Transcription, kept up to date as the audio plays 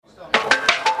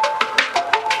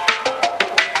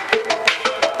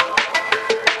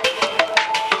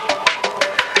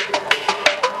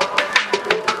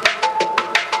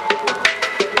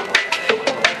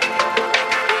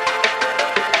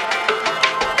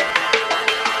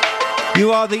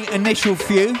You are the initial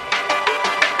few.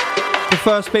 The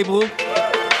first people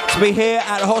to be here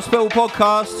at the Hospital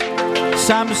Podcast,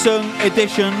 Samsung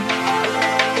edition.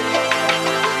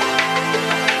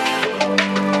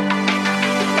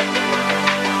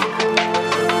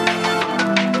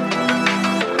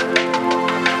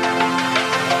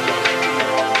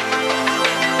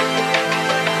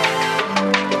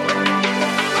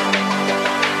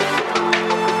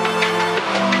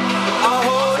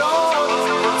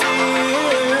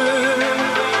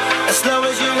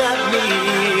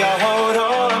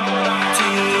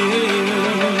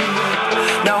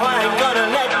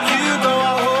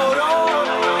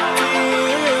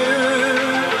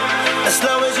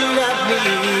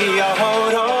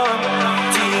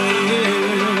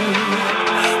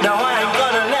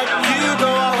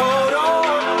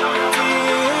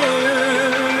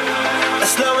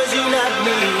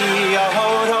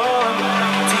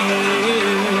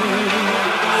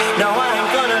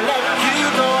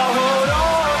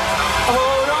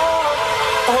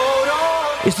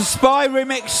 It's the Spy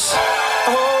remix.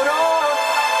 Hold on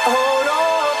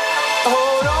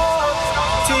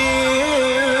to you.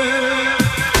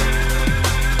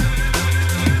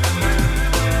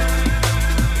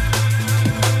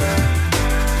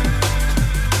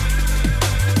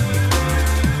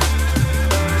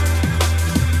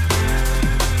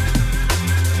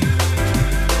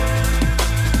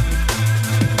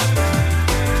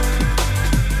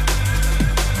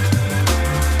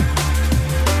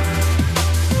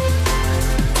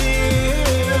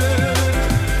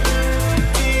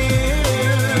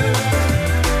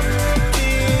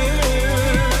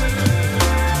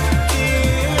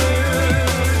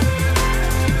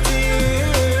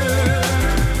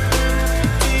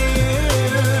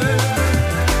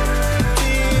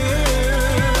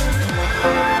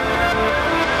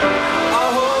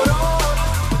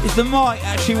 Is the mic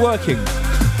actually working?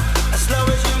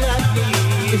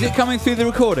 Is it coming through the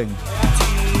recording?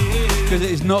 Because it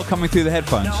is not coming through the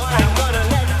headphones.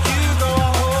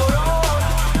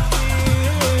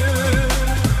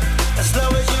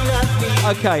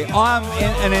 Okay, I'm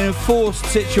in an enforced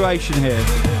situation here.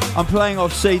 I'm playing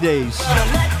off CDs.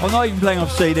 I'm not even playing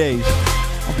off CDs.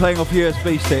 I'm playing off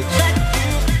USB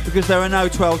sticks because there are no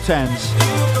 1210s.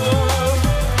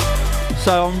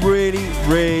 So I'm really,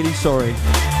 really sorry.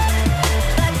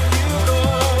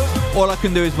 All I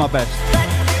can do is my best.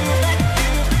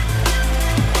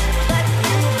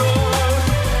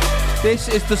 This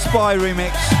is the Spy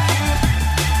remix.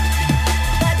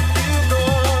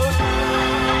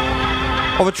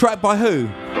 Of a track by who?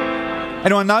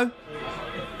 Anyone know?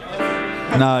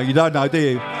 No, you don't know, do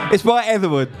you? It's by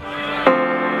Etherwood.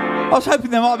 I was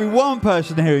hoping there might be one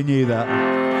person here who knew that.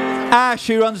 Ash,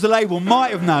 who runs the label,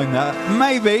 might have known that.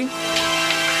 Maybe.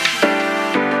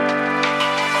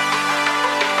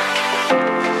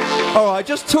 Alright,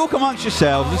 just talk amongst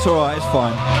yourselves. It's alright, it's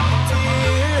fine.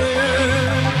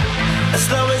 As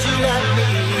long as you let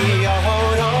me, I'll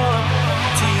hold on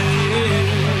to you.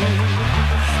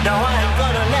 No, I ain't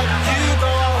gonna let you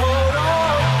go. I'll hold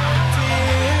on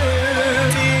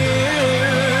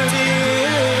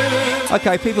to you.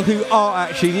 Okay, people who are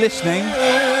actually listening. No,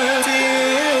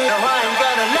 I ain't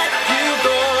gonna let you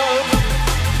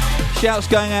go. Shouts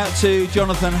going out to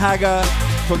Jonathan Hagger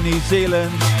from New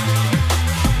Zealand.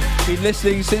 Been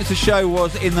listening since the show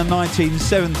was in the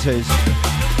 1970s.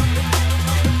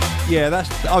 Yeah,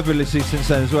 I've been listening since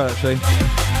then as well, actually.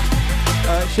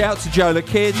 Shout to Joe the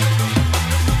Kid.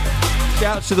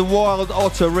 Shout to the Wild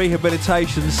Otter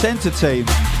Rehabilitation Centre team.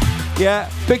 Yeah,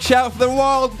 big shout for the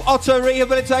Wild Otter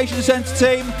Rehabilitation Centre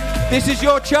team. This is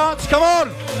your chance, come on!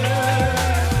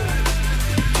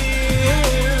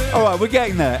 Alright, we're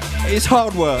getting there. It's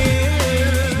hard work.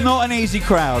 It's not an easy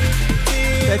crowd.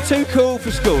 They're too cool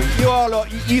for school.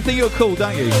 You think you're cool,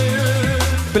 don't you?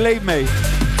 Believe me,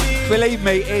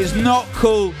 it is not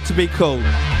cool to be cool.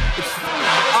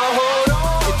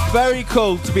 It's very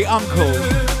cool to be uncool,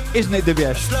 isn't it,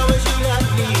 Divyesh?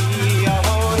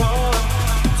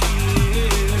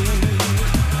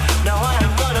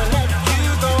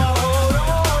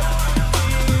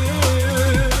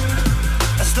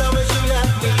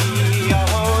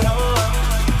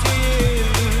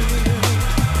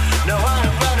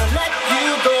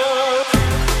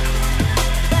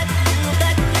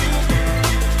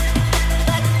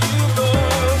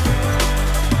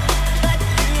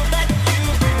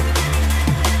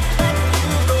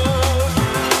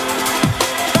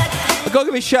 I've got to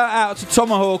give a shout out to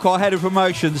Tomahawk, our head of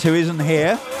promotions, who isn't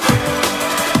here.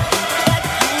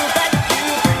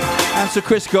 And to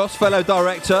Chris Goss, fellow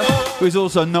director, who's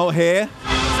also not here.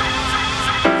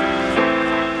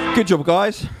 Good job,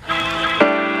 guys.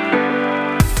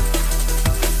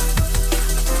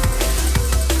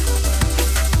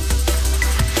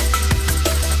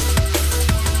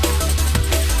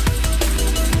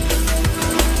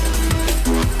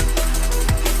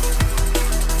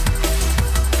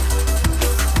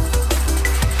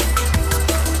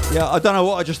 Yeah, I don't know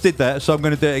what I just did there, so I'm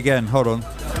going to do it again. Hold on.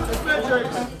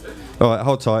 All right,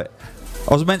 hold tight.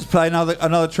 I was meant to play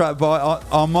another track by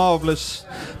our marvellous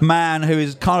man who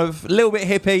is kind of a little bit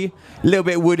hippie, a little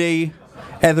bit woody,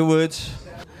 Etherwood.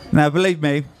 Now, believe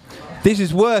me, this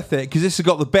is worth it because this has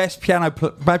got the best piano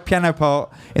part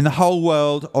in the whole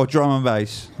world of drum and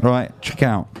bass. Right, check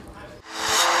out.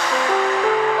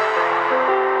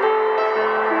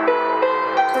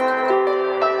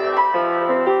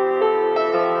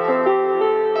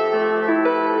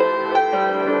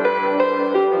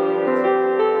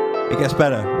 It gets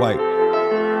better. Wait.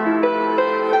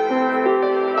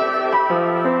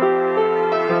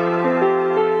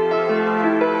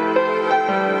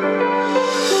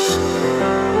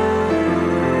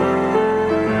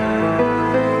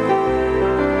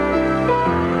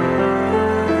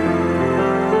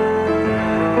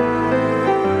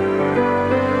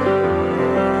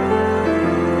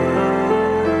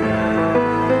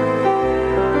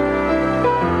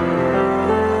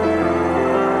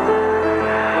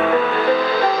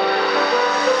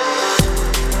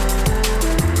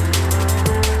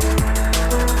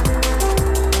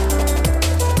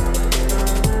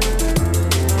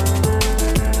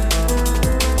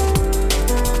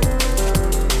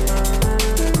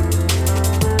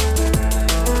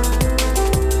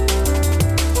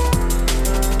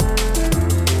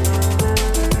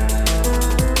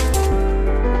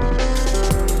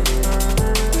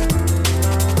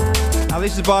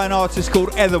 This is by an artist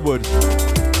called Etherwood.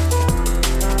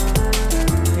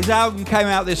 His album came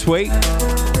out this week,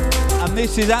 and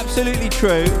this is absolutely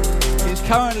true. It's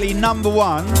currently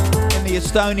 #1 in the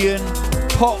Estonian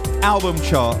pop album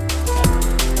chart.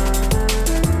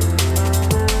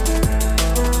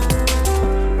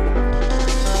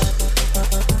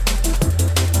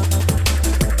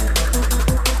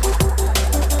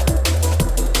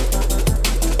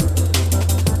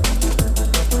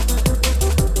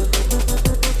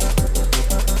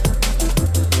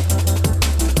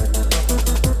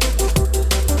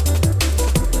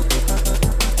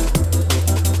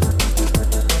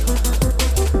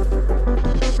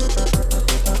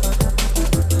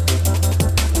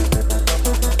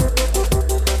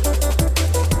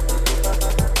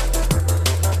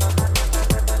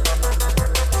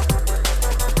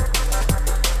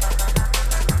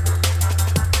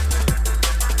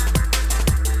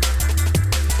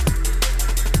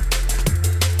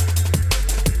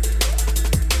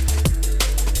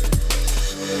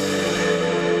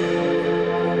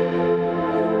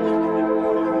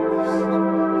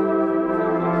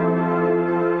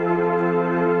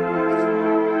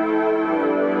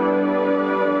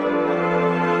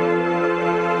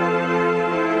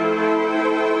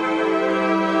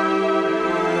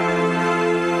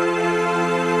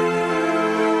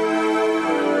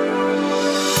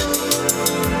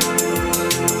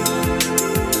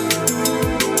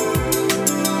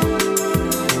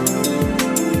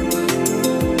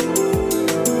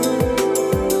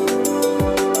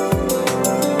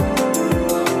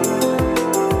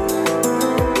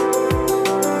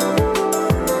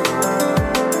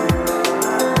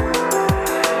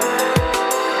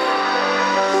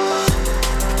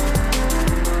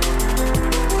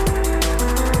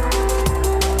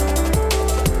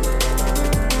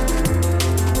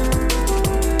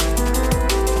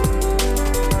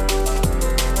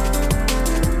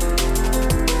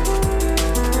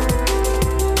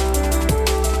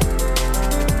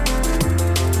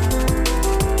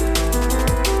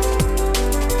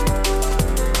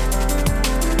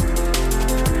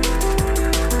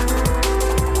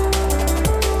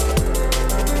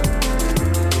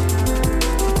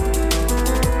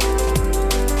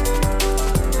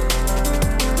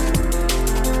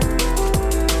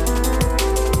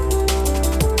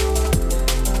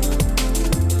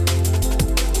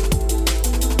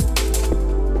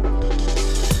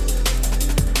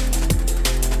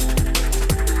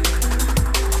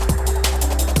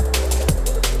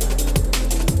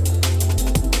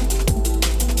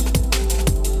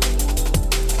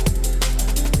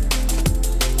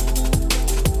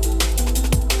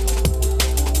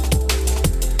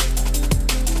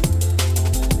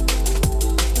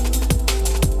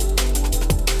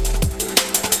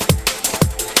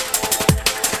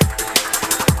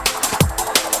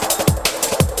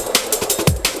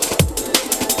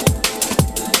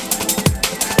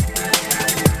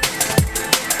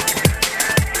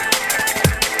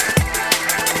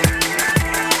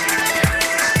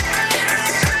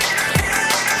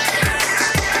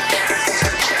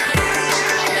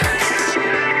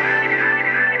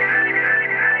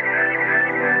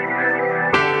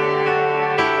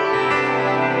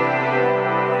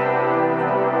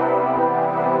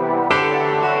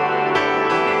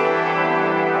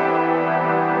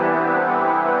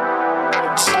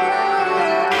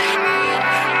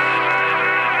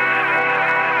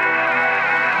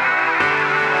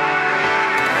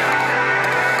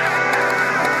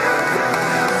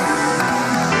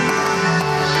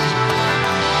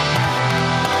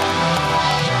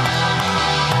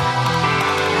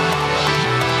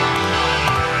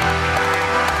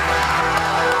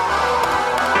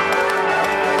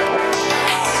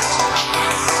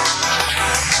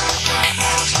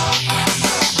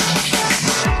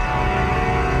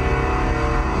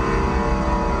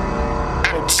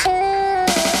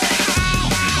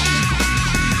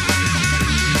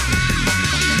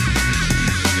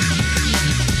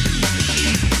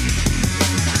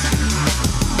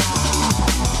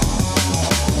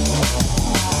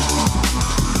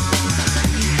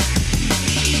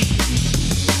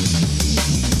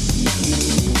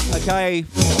 Okay,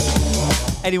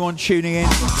 anyone tuning in,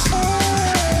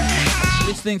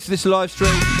 listening to this live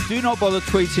stream, do not bother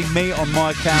tweeting me on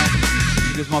my account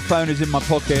because my phone is in my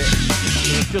pocket.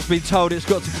 I've just been told it's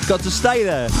got to stay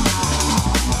there.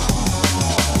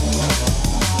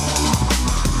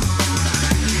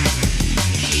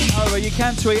 However, you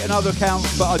can tweet another account,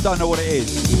 but I don't know what it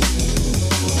is.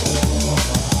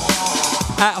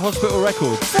 At Hospital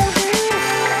Records.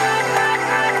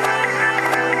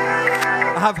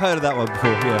 I have heard of that one before,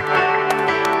 yeah.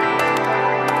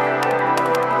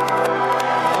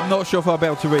 I'm not sure if I'll be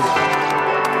able to read it.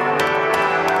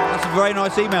 That's some very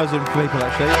nice emails in from people,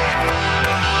 actually.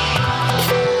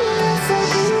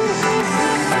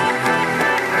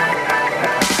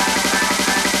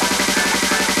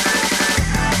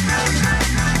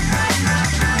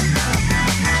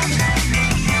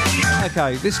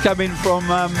 Okay, this came in from,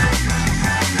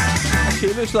 actually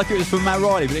it looks like it was from Matt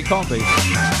Riley, but it can't be.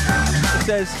 It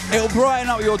says, it'll brighten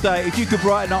up your day if you could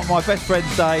brighten up my best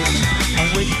friend's day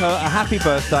and wish her a happy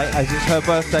birthday as it's her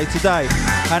birthday today.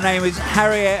 Her name is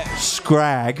Harriet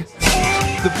Scragg.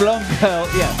 The blonde girl,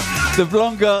 the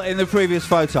blonde girl in the previous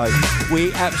photo.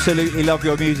 We absolutely love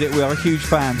your music, we are huge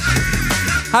fans.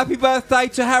 Happy birthday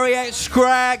to Harriet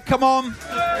Scragg, come on!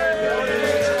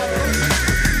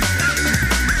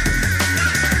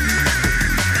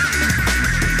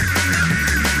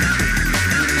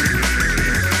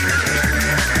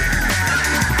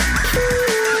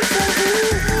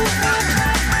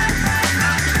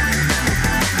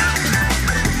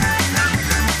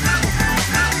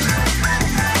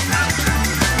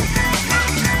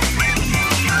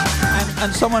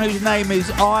 And someone whose name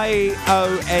is IONX,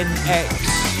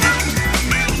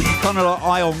 which is kind of like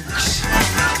Ionx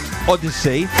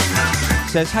Odyssey,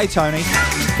 says, hey Tony,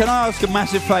 can I ask a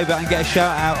massive favour and get a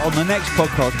shout out on the next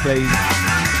podcast, please?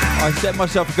 I set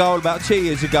myself a goal about 2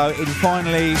 years ago to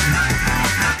finally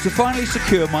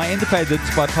secure my independence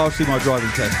by passing my driving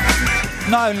test.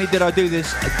 Not only did I do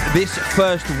this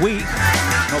first week,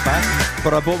 not bad,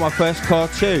 but I bought my first car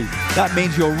too. That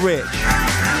means you're rich.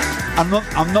 I'm not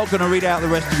going to read out the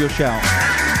rest of your shout.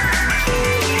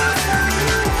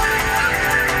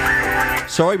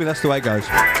 Sorry, but that's the way it goes.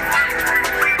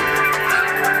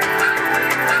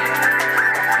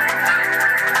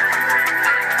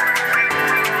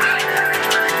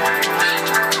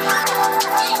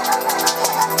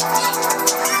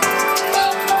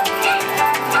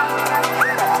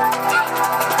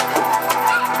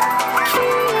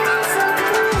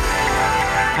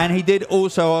 And he did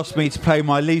also ask me to play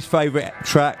my least favourite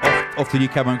track off the new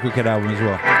Cameron Cricket album as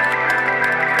well.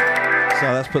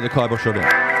 So let's put the kibosh on it.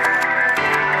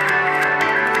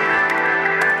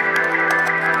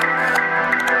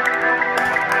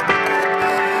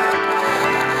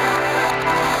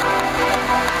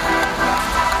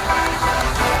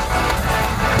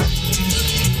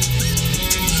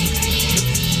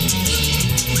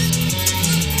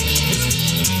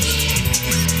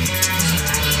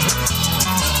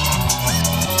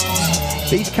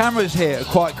 These cameras here are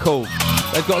quite cool.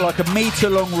 They've got like a metre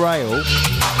long rail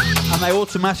and they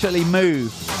automatically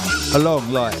move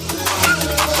along like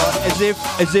as if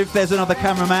there's another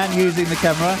cameraman using the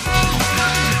camera.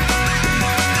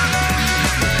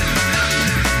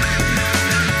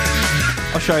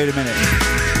 I'll show you in a minute.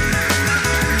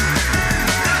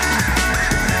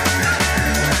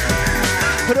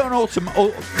 Put it on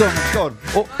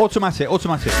automatic.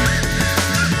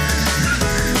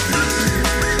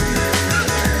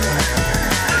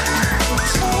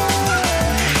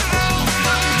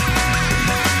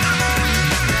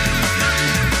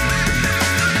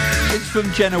 From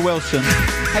Jenna Wilson.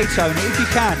 Hey Tony, if you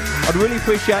can, I'd really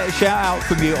appreciate a shout out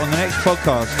from you on the next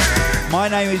podcast. My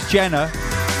name is Jenna,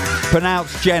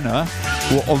 pronounced Jenna,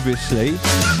 well, obviously,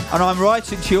 and I'm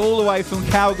writing to you all the way from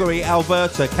Calgary,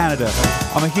 Alberta, Canada.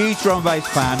 I'm a huge drum and bass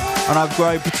fan, and I've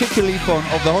grown particularly fond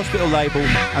of the Hospital label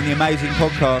and the amazing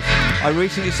podcast. I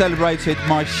recently celebrated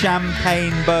my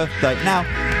champagne birthday. Now,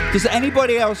 does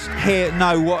anybody else here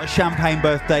know what a champagne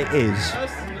birthday is?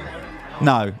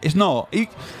 No, it's not.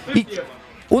 It's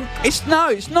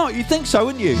not. You'd think so,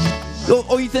 wouldn't you?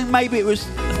 Or you think maybe it was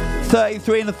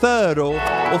 33 1/3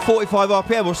 or 45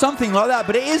 RPM or something like that,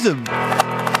 but it isn't.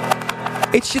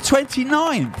 It's your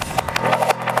 29th.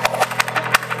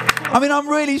 I mean, I'm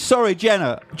really sorry,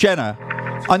 Jenna.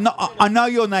 I know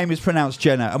your name is pronounced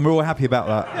Jenna, and we're all happy about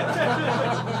that.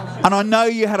 And I know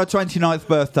you had a 29th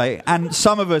birthday, and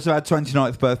some of us have had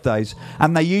 29th birthdays,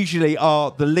 and they usually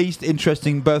are the least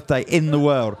interesting birthday in the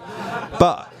world.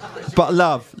 But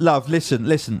love,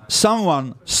 listen,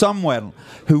 someone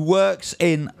who works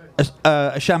in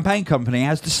a champagne company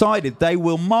has decided they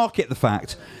will market the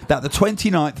fact that the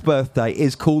 29th birthday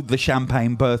is called the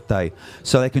Champagne Birthday,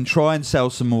 so they can try and sell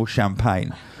some more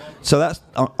champagne. So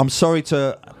I'm sorry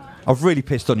to... I've really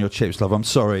pissed on your chips, love. I'm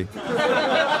sorry.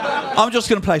 I'm just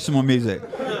going to play some more music.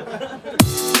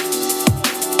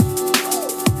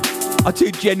 I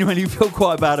do genuinely feel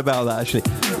quite bad about that, actually.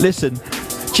 Listen,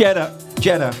 Jenna,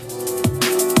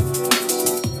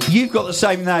 you've got the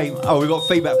same name. Oh, we've got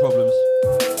feedback problems.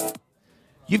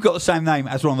 You've got the same name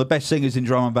as one of the best singers in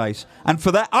drum and bass. And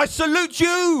for that, I salute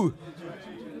you!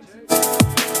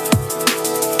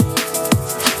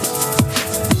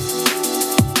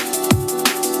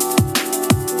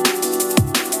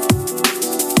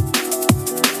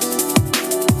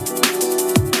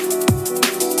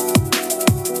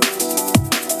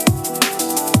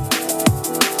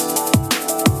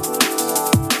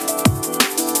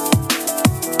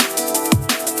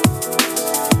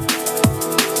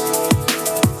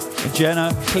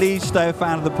 Jenna, please stay a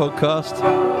fan of the podcast.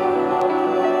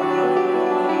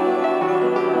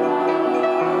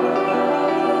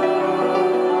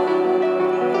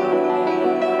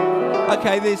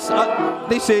 Okay, this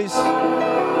is...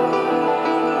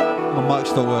 My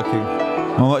mic's not working.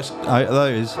 My mic's... there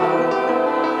it is.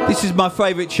 This is my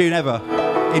favourite tune ever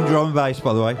in drum and bass,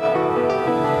 by the way.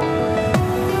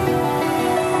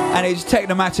 And it's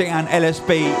Technomatic and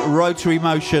LSB Rotary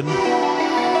Motion.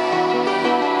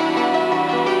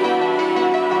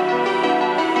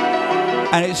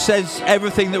 And it says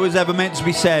everything that was ever meant to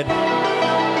be said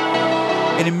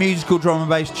in a musical drum and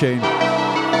bass tune.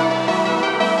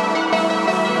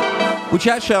 Which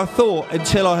actually I thought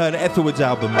until I heard Ethelwood's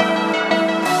album.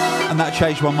 And that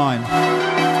changed my mind.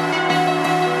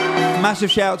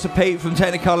 Massive shout out to Pete from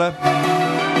Technicolor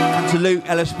and to Luke,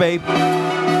 LSB.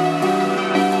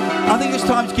 I think it's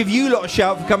time to give you lot a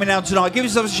shout for coming down tonight. Give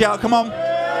yourself a shout, come on.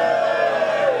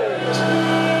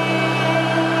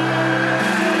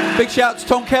 Big shout out to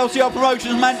Tom Kelsey, our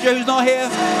promotions manager, who's not here.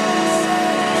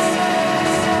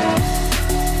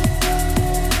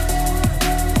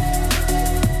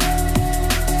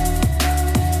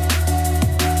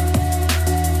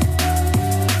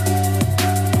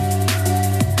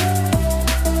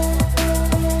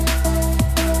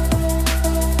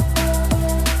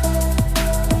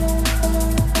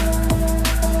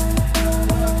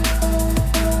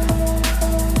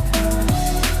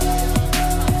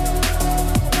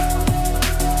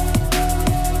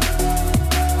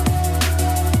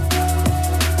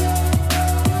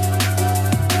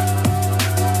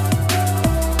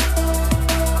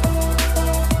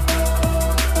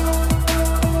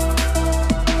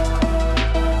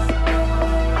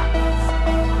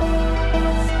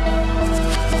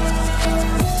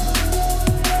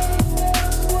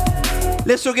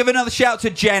 Let's all give another shout to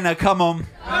Jenna, come on.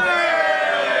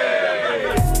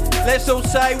 Hey! Let's all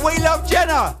say, we love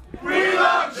Jenna! We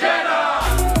love Jenna!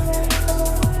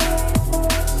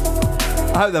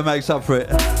 I hope that makes up for it.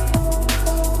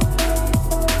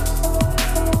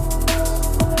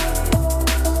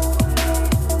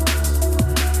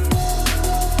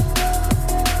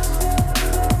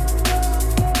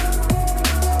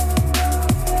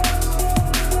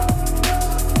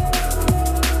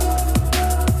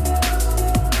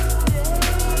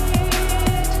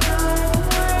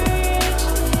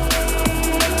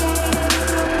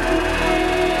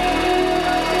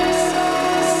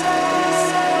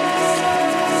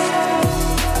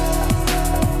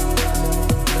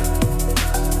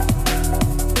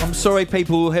 Sorry,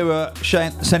 people who are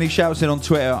sending shouts in on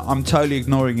Twitter. I'm totally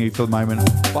ignoring you for the moment.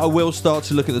 But I will start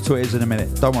to look at the Twitters in a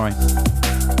minute. Don't worry.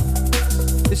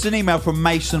 This is an email from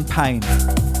Mason Payne,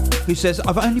 who says,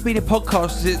 I've only been a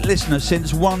podcast listener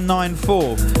since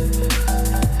 194.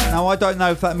 Now, I don't know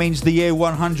if that means the year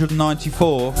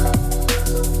 194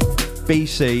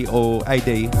 BC or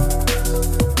AD.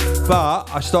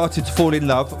 But I started to fall in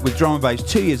love with drum and bass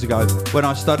 2 years ago when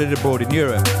I studied abroad in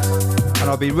Europe. And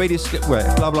I've been really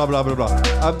blah blah blah blah blah.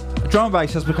 Drum and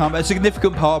bass has become a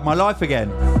significant part of my life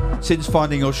again since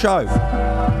finding your show,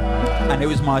 and it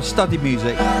was my study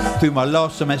music through my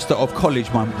last semester of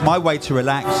college, my way to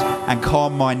relax and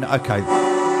calm my... Okay,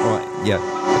 all right, yeah,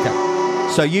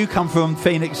 okay. So you come from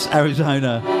Phoenix,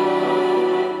 Arizona,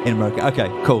 in America. Okay,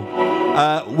 cool.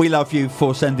 We love you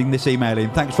for sending this email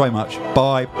in. Thanks very much.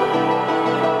 Bye.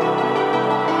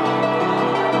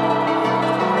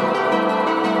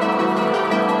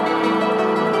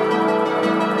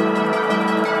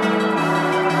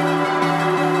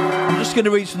 Going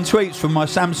to read some tweets from my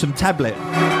Samsung tablet.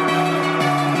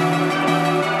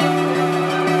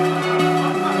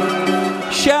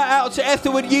 Shout out to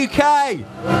Ethelwood UK.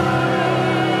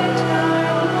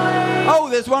 Oh,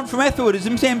 there's one from Ethelwood, it's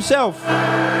himself,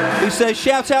 who says,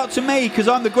 shout out to me, because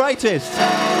I'm the greatest.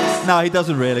 No, he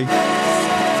doesn't really.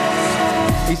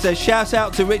 He says, shout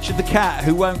out to Richard the cat,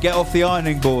 who won't get off the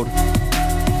ironing board.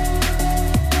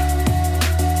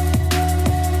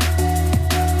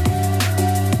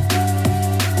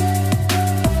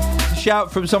 Shout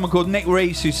from someone called Nick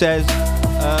Reese, who says,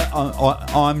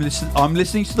 I'm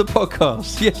listening to the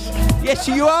podcast. Yes,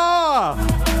 you are.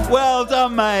 Well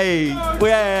done, mate.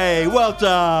 Yay, well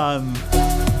done.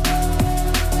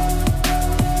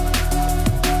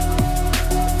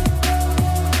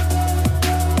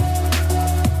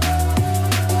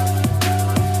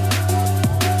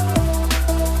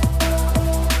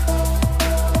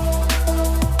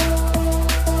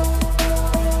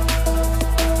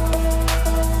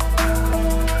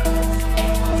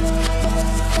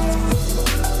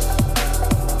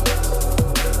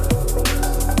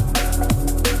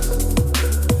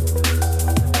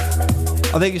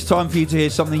 I think it's time for you to hear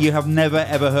something you have never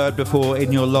ever heard before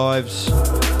in your lives,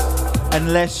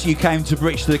 unless you came to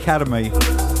Brixton Academy.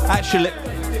 Actually,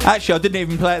 I didn't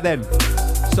even play it then,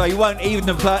 so you won't even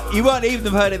have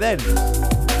heard it then.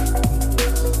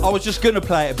 I was just gonna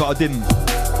play it, but I didn't.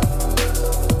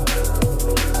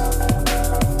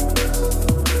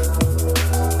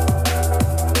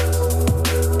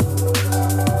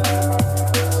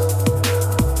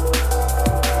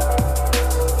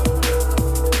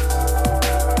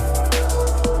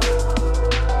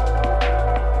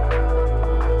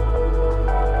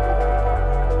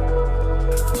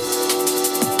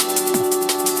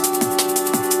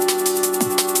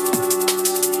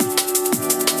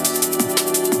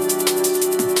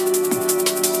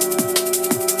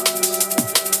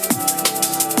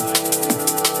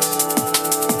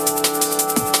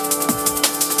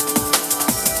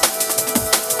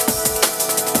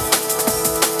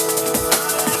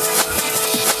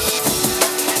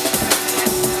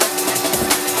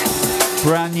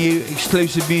 Brand new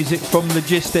exclusive music from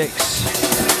Logistics.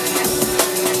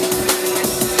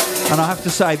 And I have to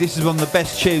say, this is one of the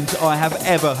best tunes I have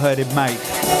ever heard him make.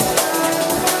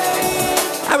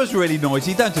 That was really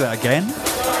noisy, don't do that again.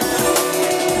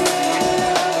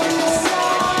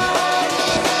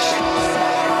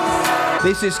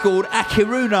 This is called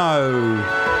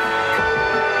Akiruno.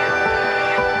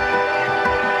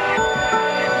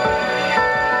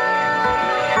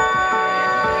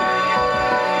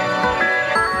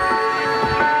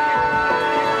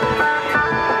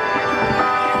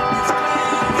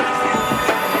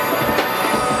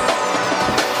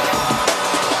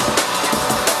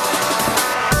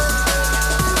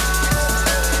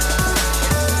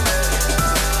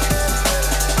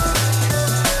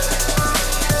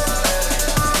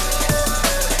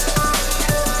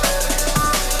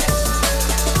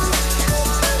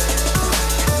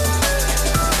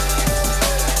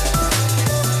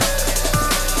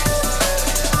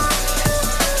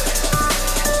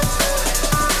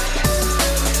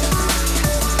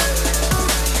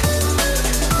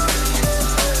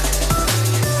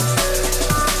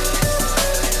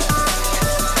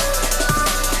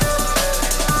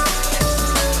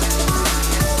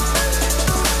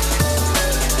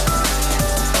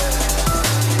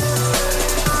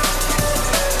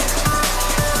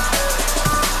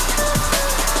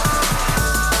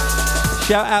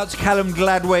 Shout out to Callum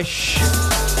Gladwish.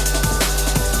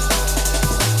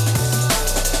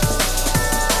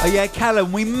 Oh yeah,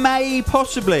 Callum, we may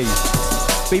possibly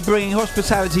be bringing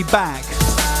hospitality back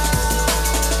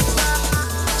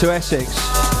to Essex.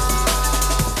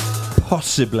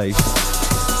 Possibly.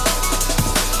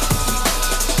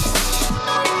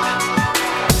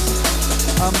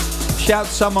 Shout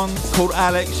to someone called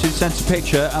Alex who sent a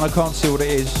picture and I can't see what it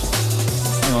is.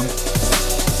 Hang on.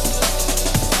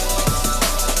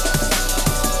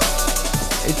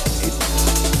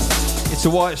 It's a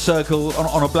white circle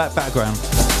on a black background.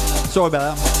 Sorry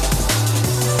about that.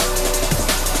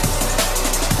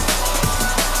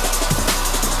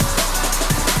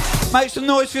 Make some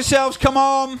noise for yourselves, come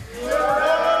on.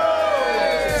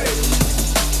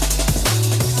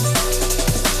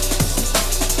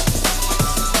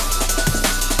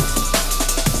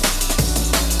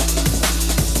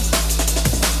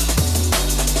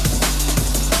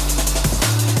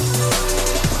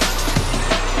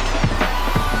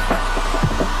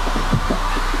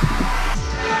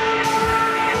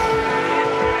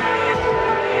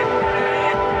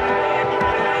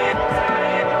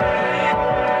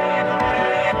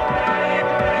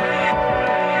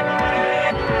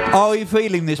 Are you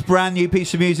feeling this brand new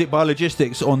piece of music by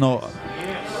Logistics or not?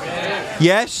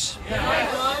 Yes?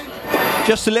 Yes?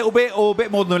 Just a little bit or a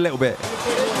bit more than a little bit?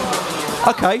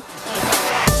 Okay.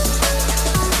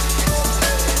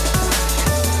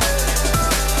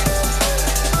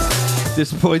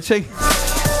 Disappointing.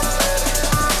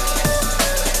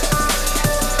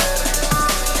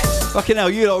 Fucking hell,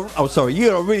 you lot, oh sorry,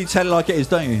 you lot really tell it like it is,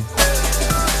 don't you?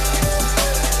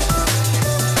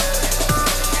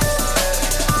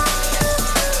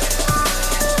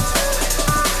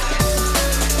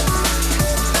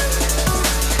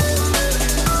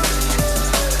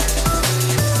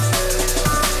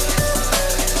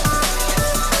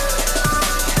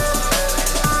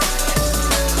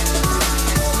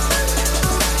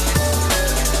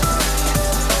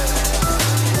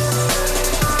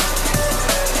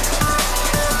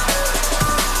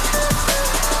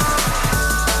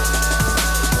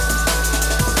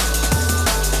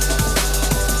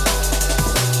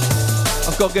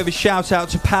 Got to give a shout out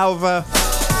to Palva.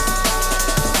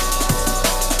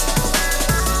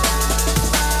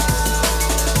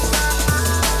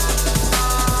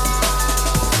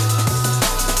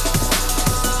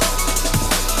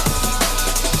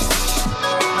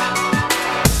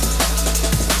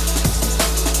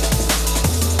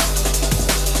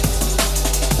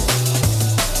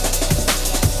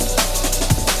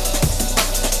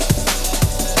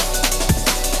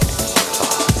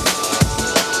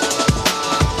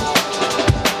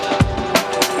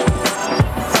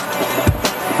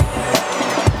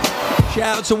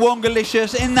 Shout out to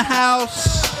Wongalicious in the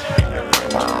house.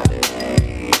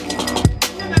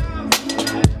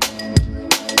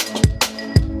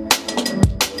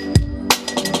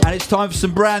 And it's time for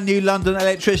some brand new London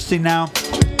electricity now.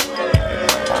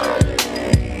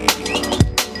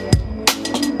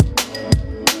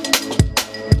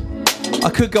 I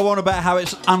could go on about how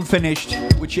it's unfinished,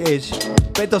 which it is,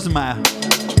 but it doesn't matter.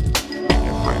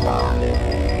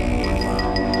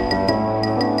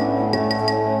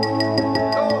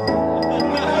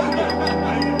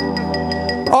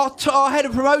 Our head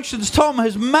of promotions, Tom,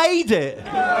 has made it.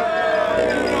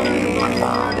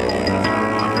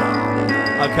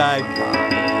 Okay.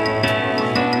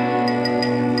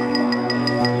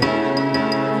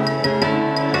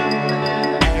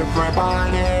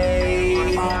 Everybody,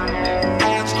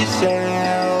 ask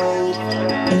yourself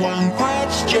one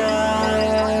question.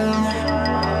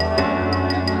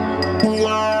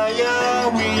 Why are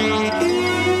we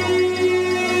here?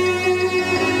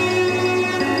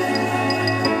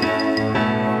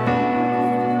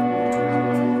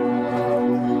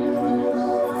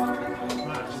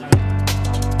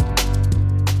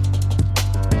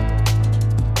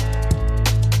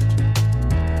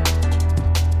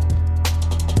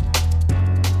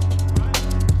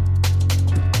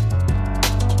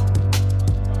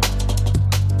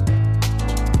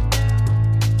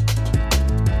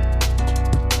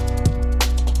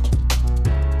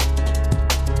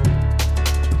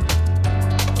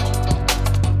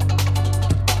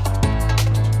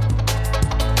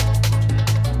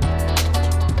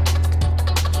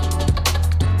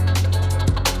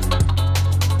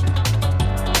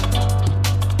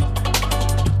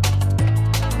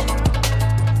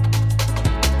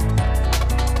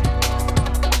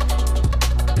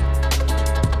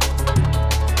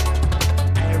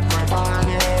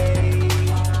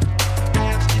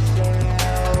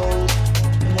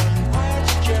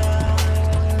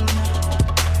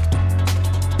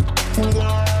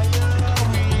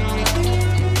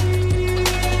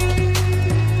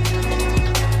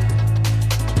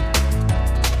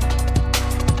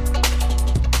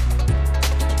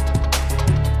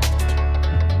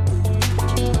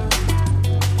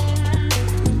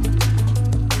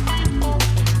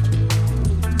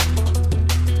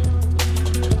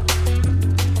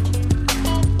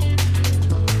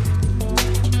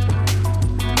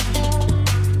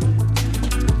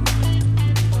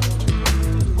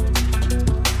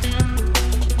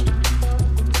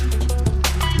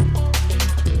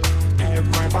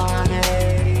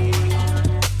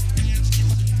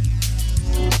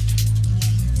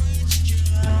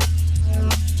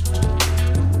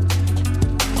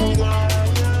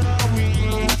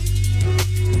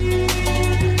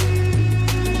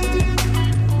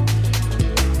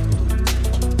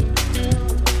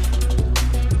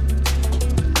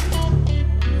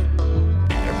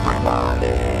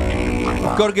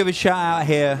 Got to give a shout out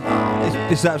here.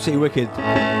 This is absolutely wicked.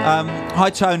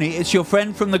 Hi Tony, it's your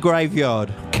friend from the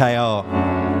graveyard, KR.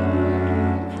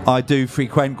 I do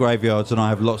frequent graveyards and I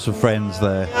have lots of friends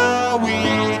there.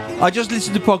 I just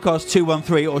listened to podcast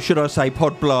 213, or should I say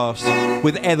Pod Blast,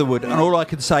 with Etherwood, and all I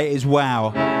can say is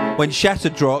wow. When Shatter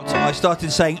dropped, I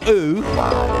started saying ooh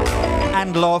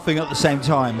and laughing at the same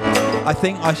time. I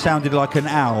think I sounded like an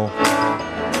owl.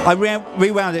 I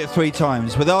rewound it 3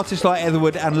 times. With artists like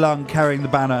Etherwood and Lung carrying the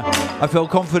banner, I feel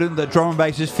confident that drum and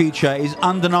bass's future is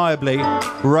undeniably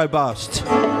robust.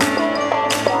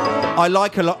 I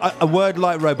like a word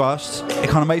like robust. It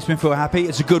kind of makes me feel happy.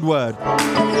 It's a good word.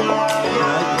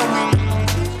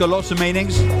 It's got lots of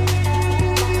meanings,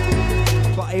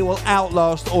 but it will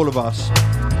outlast all of us.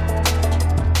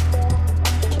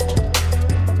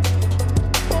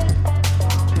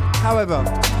 However,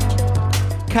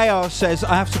 Chaos says,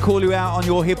 I have to call you out on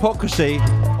your hypocrisy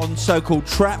on so-called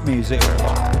trap music.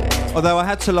 Although I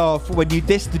had to laugh when you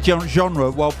dissed the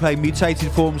genre while playing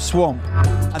Mutated Form Swamp,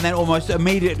 and then almost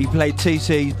immediately played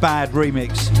TC's Bad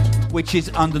remix, which is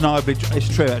undeniably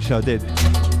it's true. Actually, I did.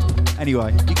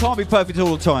 Anyway, you can't be perfect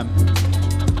all the time.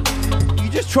 You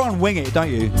just try and wing it,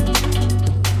 don't you?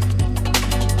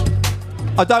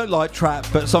 I don't like trap,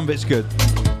 but some of it's good.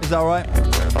 Is that all right?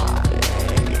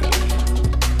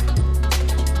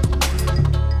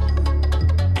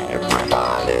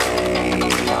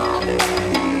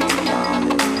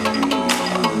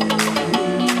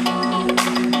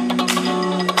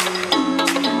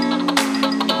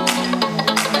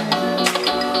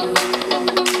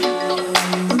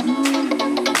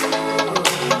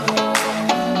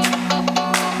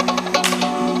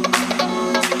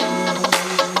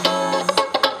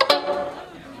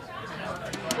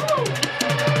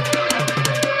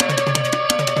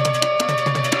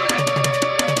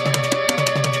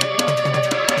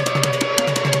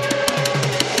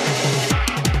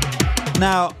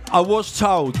 Now, I was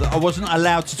told that I wasn't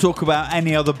allowed to talk about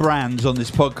any other brands on this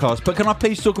podcast, but can I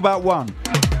please talk about one?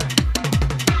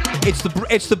 It's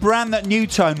the brand that New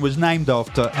Tone was named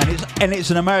after, and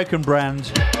it's an American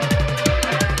brand,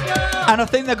 and I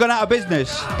think they've gone out of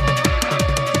business.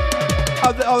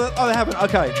 Oh, they haven't.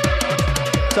 Okay.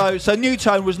 So New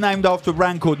Tone was named after a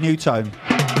brand called New Tone.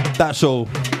 That's all.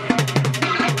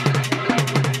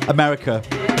 America.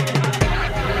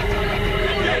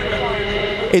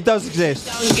 It does exist.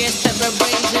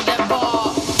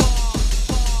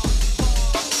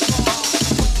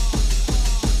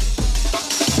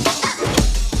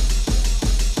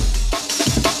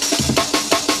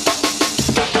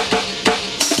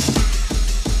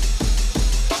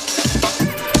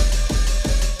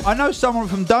 I know someone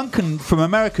from Duncan from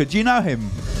America. Do you know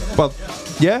him? Well,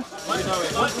 yeah?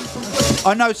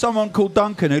 I know someone called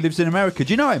Duncan who lives in America.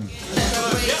 Do you know him?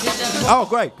 Oh,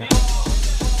 great.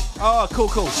 Oh,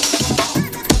 cool.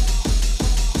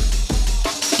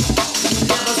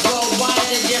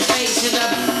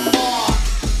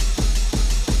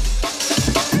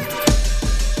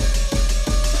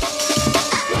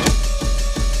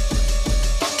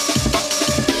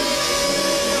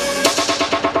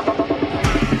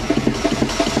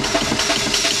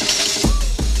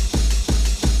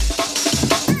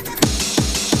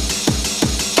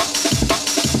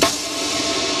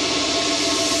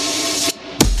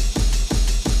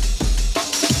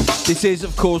 This is,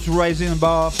 of course, Raising the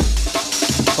Bar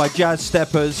by Jazz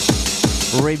Steppers,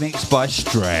 remixed by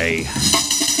Stray.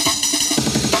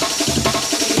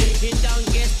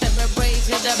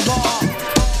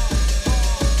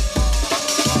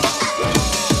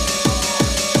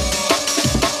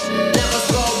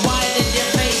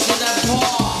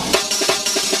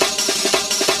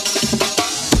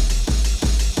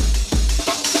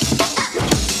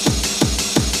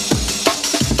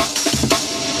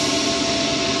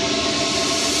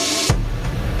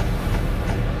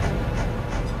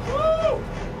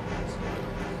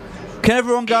 Can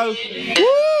everyone go?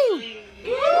 Woo!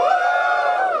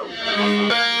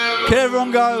 Can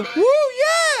everyone go? Woo,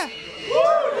 yeah! Woo,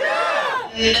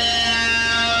 yeah!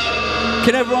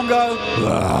 Can everyone go?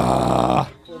 Ah.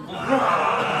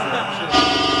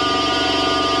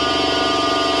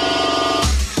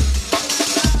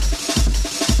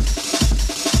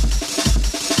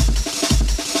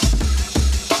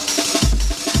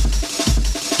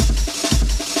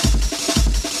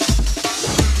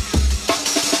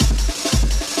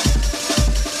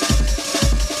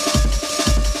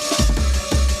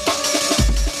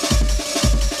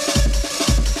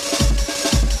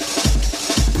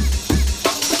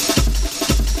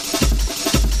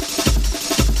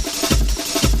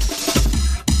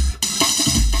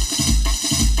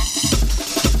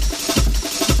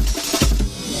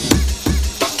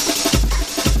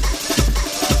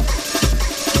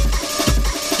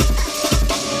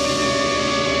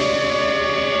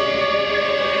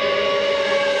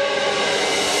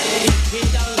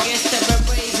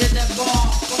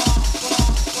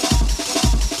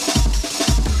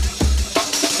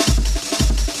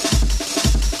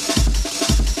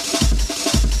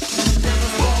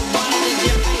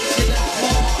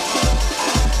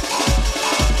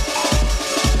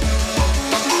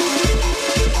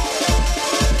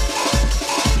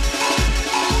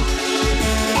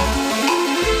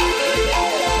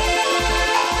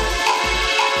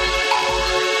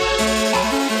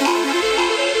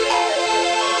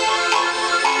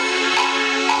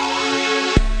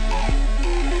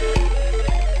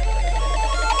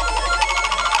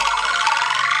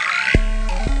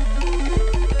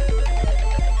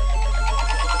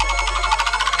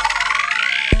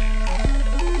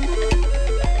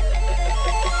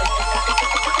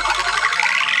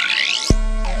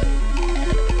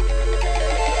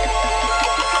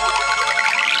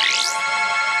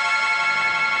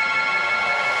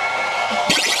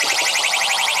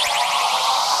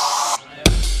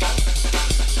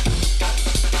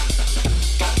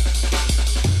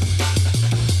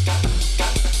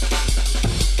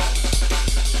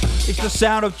 the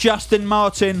sound of Justin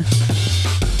Martin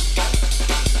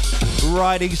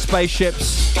riding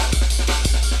spaceships.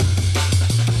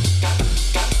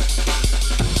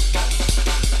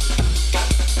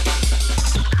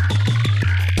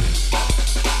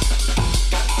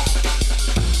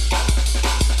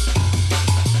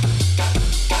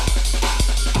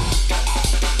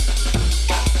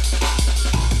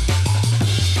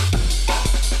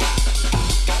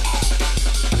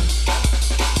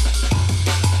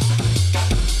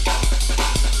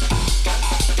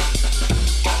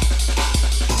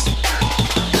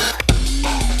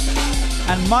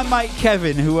 My mate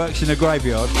Kevin, who works in a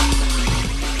graveyard,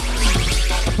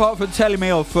 apart from telling me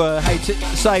off for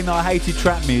saying that I hated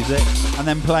trap music and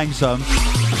then playing some,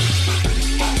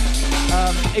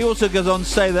 he also goes on to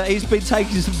say that he's been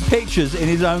taking some pictures in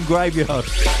his own graveyard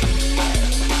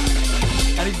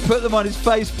and he's put them on his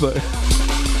Facebook.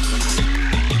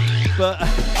 But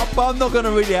I'm not going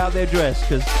to read out their address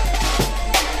because,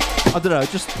 I don't know, it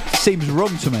just seems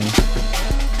wrong to me.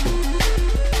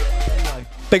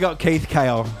 Big up Keith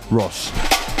K.R. Ross.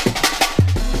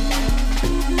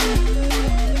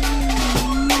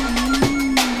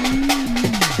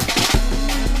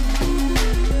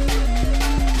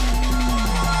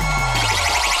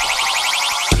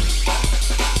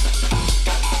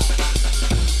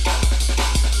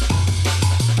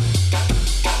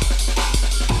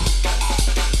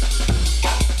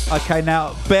 Okay,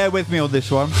 now bear with me on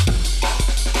this one.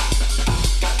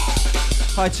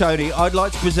 Hi Tony, I'd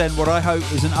like to present what I hope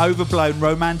is an overblown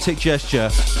romantic gesture.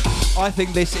 I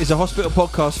think this is a hospital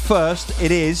podcast first.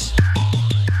 It is.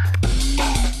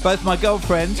 Both my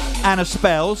girlfriend, Anna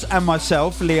Spells, and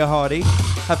myself, Leah Hardy,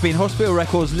 have been Hospital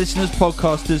Records listeners,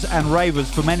 podcasters and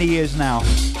ravers for many years now.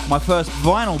 My first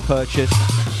vinyl purchase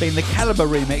being the Calibre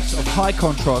remix of High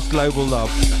Contrast Global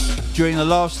Love. During the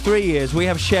last 3 years, we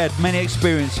have shared many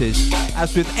experiences.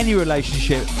 As with any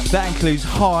relationship, that includes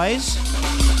highs,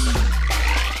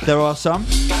 there are some,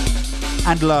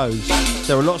 and lows.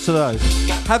 There are lots of those.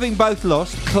 Having both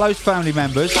lost close family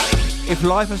members, if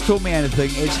life has taught me anything,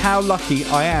 it's how lucky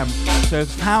I am to have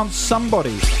found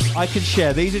somebody I can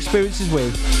share these experiences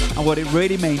with and what it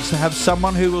really means to have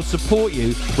someone who will support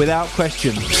you without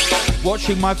question.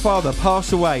 Watching my father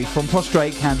pass away from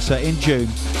prostate cancer in June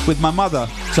with my mother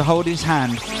to hold his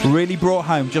hand really brought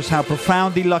home just how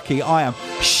profoundly lucky I am.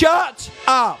 Shut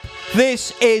up!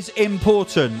 This is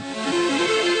important.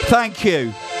 Thank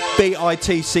you,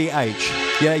 B-I-T-C-H.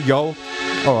 Yeah, yo.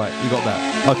 All right, you got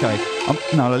that. Okay.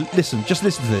 No, listen, just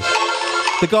listen to this.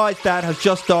 The guy's dad has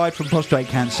just died from prostate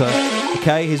cancer.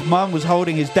 Okay, his mum was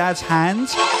holding his dad's hand.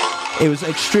 It was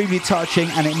extremely touching,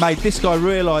 and it made this guy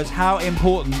realise how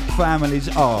important families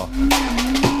are.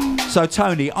 So,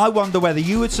 Tony, I wonder whether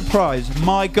you would surprise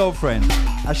my girlfriend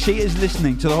as she is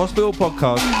listening to the Hospital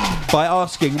Podcast by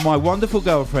asking my wonderful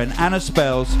girlfriend, Anna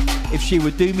Spells, if she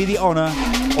would do me the honour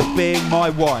of being my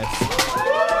wife.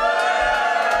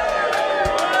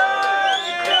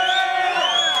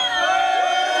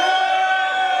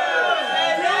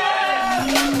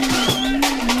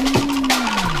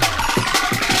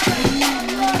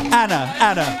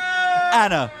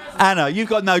 Anna, you've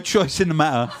got no choice in the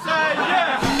matter. Say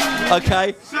yes.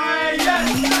 Okay? Say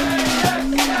yes.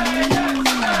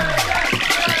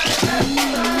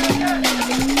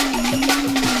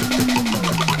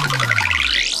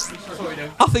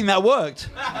 I think that worked.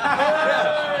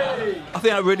 I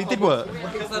think that really did work.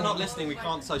 Because they're not listening, we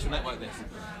can't social network this.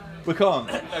 We can't.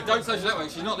 Don't social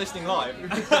network, she's not listening live.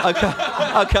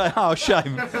 Okay, oh,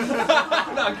 shame. No,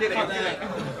 I'm kidding.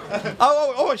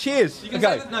 Oh, she is. You can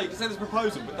say that, no, you can say there's a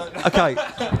proposal, but don't. Okay.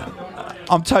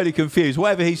 I'm totally confused.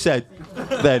 Whatever he said,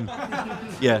 then.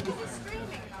 Yeah.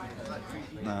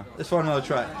 No. Let's find another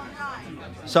track.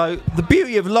 So, the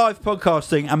beauty of live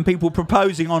podcasting and people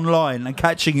proposing online and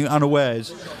catching you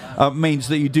unawares means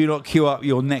that you do not queue up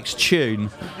your next tune.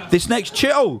 This next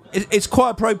tune, it's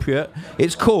quite appropriate.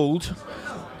 It's called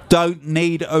Don't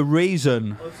Need a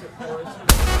Reason.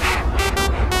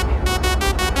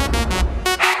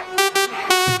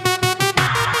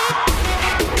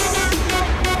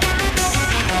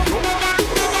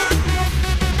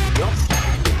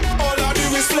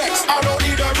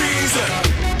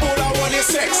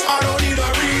 Sex, I don't need a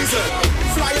reason.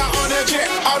 Fly out on a jet,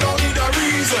 I don't need a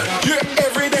reason. Yeah,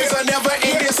 every day's a never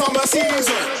ending summer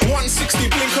season. 160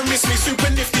 blink and miss me, super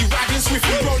nifty, riding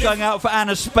swiftly, rolling. Going out for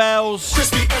Anna Spells.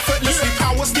 Crispy, effortlessly,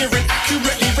 power steering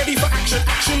accurately, ready for action.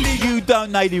 Actually, you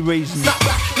don't need a reason. Not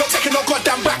back, not taking no goddamn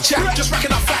damn back chat. Just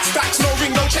racking up fat stacks, no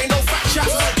ring, no chain, no fat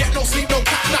chats. Get no sleep, no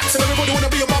cat naps, and everybody wanna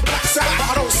be on my black sack.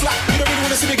 But I don't slack, you don't really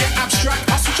wanna see me get abstract.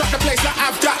 I switch up the place like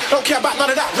Avdat. Don't care about none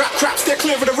of that rap crap, stay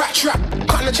clear of the rat trap.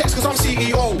 Cutting the checks cause I'm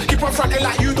CEO. Keep on fronting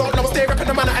like you don't know. Stay repping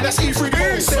the manner and that's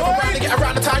E3O. Stay around and get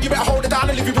around the time, you better hold it down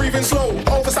and leave you breathing slow.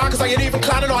 Overside cause I ain't even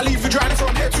climbing or I leave you drowning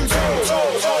from head to toe.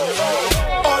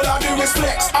 All I do is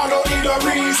flex, I don't need a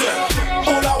reason.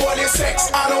 All I want is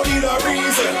sex, I don't need a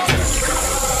reason.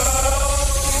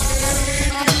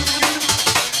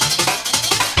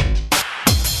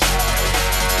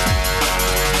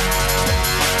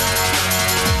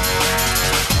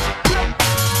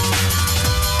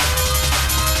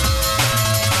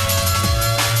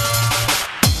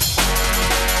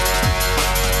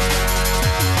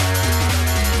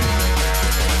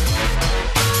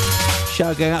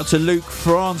 Shout going out to Luke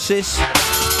Francis. He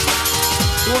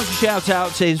wants to shout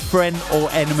out to his friend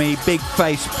or enemy, Big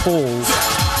Face Paul.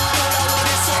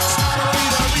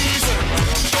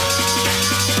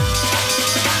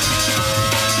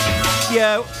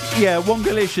 Yeah,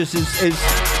 Wongalicious is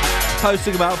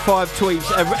posting about 5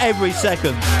 tweets every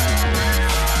second.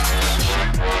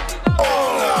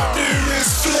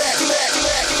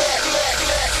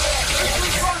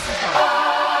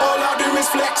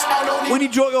 When you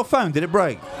dropped your phone, did it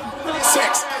break?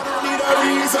 Sex, I don't need a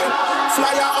reason.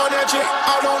 Fly out on a jet,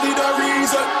 I don't need a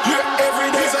reason. Yeah,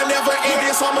 every day's a never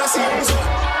ending summer season.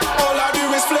 All I do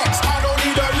is flex, I don't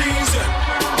need a reason.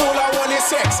 All I want is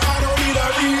sex, I don't need a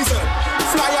reason.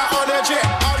 Fly out on a jet,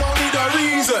 I don't need a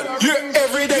reason. Yeah,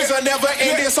 every day's a never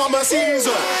ending summer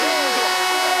season.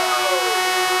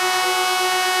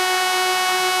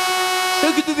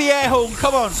 Who can do the air horn?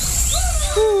 Come on.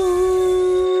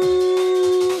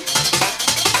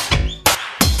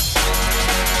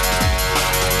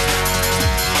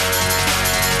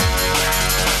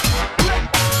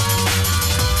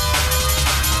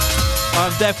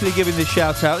 I'm definitely giving this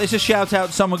shout out. This is a shout out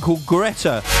to someone called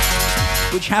Greta,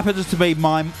 which happens to be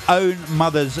my own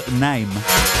mother's name.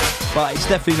 But it's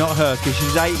definitely not her because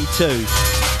she's 82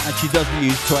 and she doesn't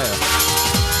use Twitter.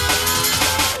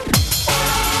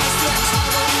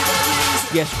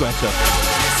 Yes, Greta.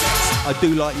 I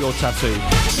do like your tattoo.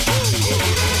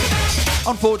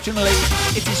 Unfortunately,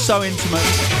 it is so intimate,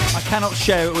 I cannot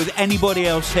share it with anybody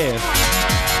else here.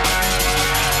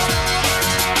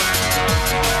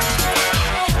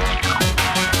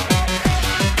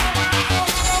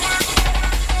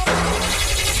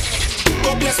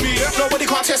 Nobody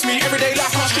can't test me, everyday life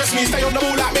can't stress me. Stay on the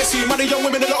ball like Messi, money, young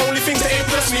women are the only things that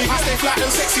impress me. I stay flat and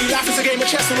sexy, life is a game of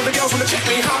chess and all the girls wanna check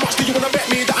me. How much do you wanna bet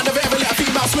me that I never ever let a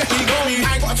female sweat me? Know me,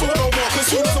 I ain't gotta talk no more, cause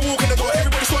soon as I walk in the door,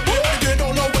 everybody's what they're doing,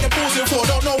 don't know what they're pausing for,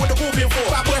 don't know what they're whooping for.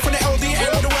 Bad boy from the LDN,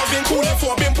 what the world's been calling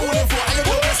for, been pulling for. And your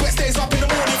girl sweat stays up in the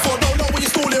morning for, don't know what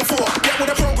you're stalling for. Get with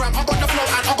the program, I got the flow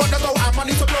and I got the go and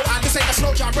money to blow and this ain't a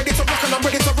slow jam, ready to rock and I'm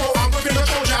ready to roll. I'm whipping the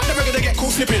show jam, never gonna get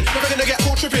caught slipping, never gonna get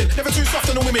caught tripping, never too soft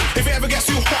on the women. If it ever gets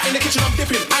too hot in the kitchen, I'm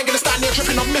dipping. I ain't gonna stand there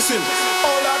tripping, I'm missing.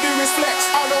 All I do is flex,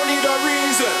 I don't need a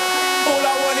reason. All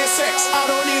I want is sex, I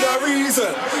don't need a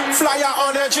reason. Fly out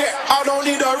on a jet, I don't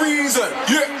need a reason.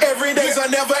 Yeah, every day's a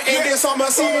never ending summer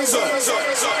season.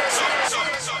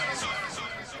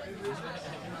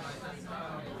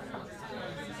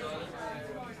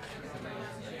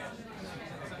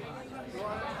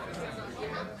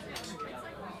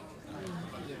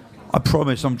 I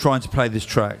promise I'm trying to play this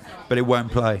track, but it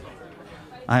won't play.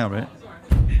 Hang on a minute.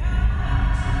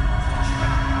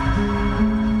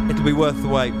 It'll be worth the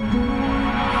wait.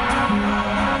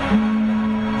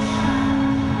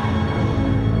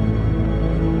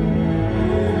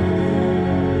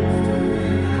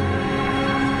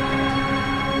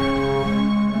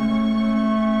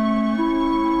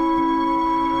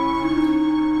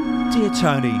 Dear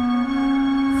Tony,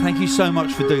 thank you so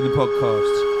much for doing the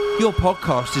podcast. Your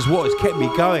podcast is what has kept me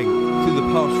going through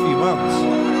the past few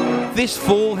months. This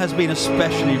fall has been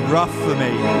especially rough for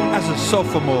me as a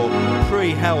sophomore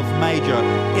pre-health major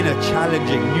in a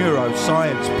challenging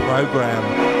neuroscience program.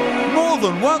 More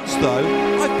than once, though,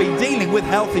 I've been dealing with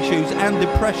health issues and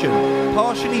depression,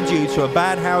 partially due to a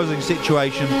bad housing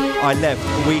situation I left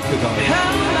a week ago.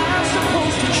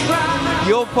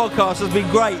 Your podcast has been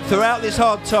great throughout this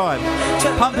hard time,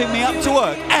 pumping me up to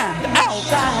work and out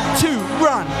to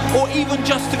run, or even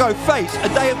just to go face a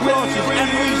day of classes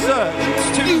and research.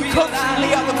 You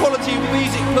constantly up the quality of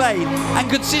music played and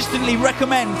consistently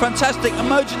recommend fantastic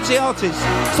emergency artists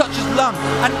such as Lund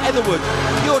and Etherwood.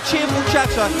 Your cheerful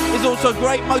chatter is also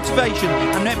great motivation,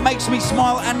 and it makes me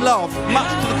smile and laugh,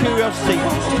 much to the curiosity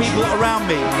of people around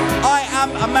me. I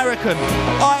am American.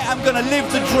 I am going to live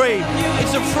the dream.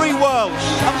 It's a free world.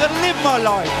 I'm going to live my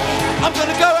life. I'm going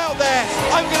to go out there Yeah,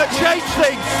 I'm gonna change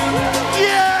things.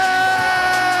 Yeah!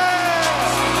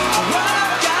 What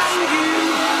I've got in you,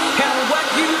 and what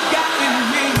you've got in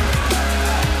me.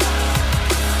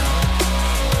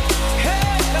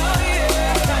 Hey, oh yeah.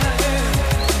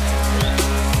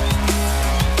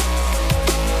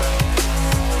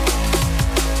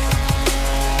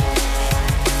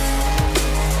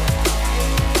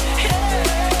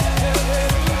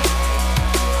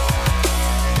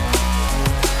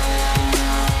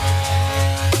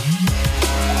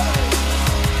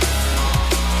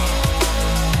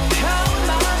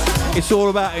 It's all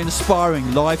about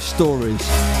inspiring life stories.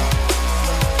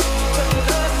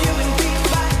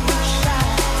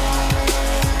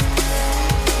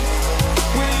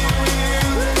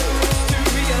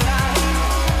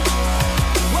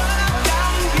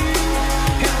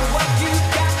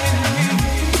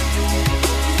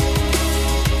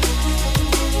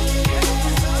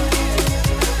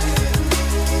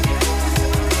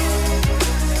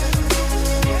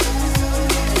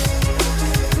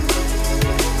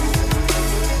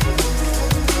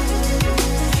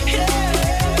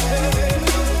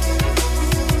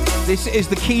 This is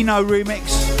the Kino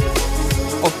remix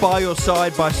of By Your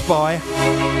Side by Spy.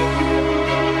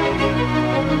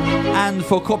 And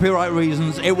for copyright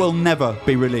reasons, it will never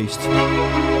be released.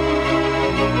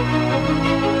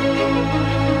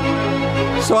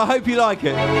 So I hope you like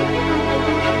it.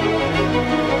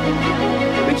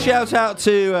 Big shout out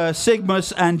to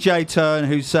Sigmus and J Turn,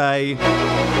 who say,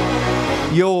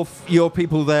 your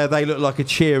people there, they look like a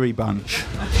cheery bunch.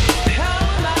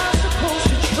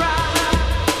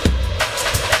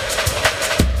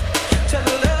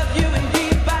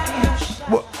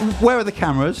 Where are the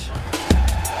cameras?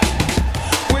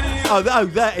 Oh,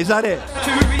 that is that it?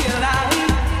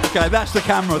 Okay, that's the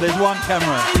camera. There's one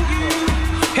camera.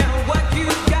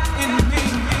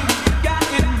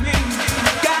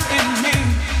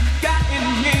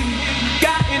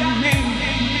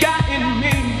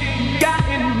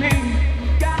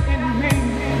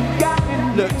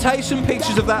 Look, take some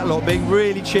pictures of that lot being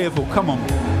really cheerful. Come on.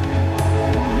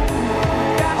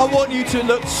 I want you to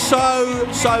look so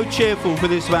cheerful for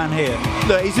this man here.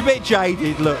 Look, he's a bit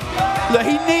jaded, look. Look,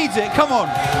 he needs it, come on.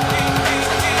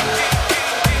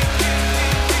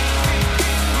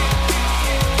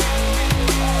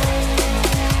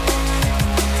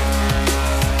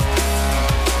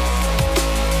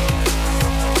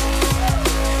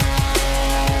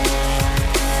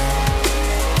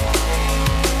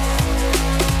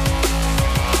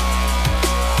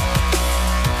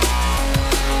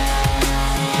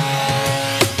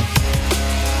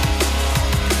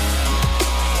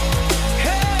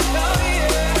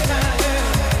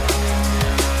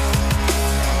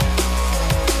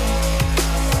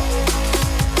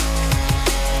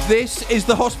 This is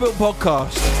the Hospital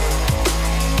Podcast.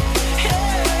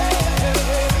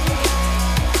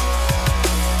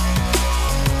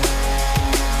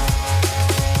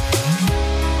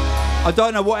 I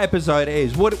don't know what episode it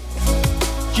is. What do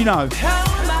you know?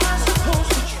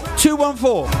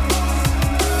 214.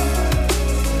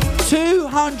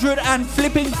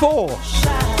 204.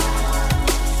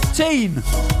 Teen.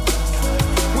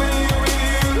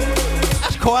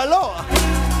 That's quite a lot.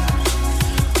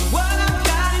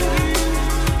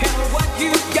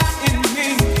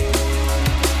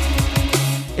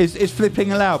 Is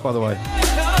flipping allowed, by the way?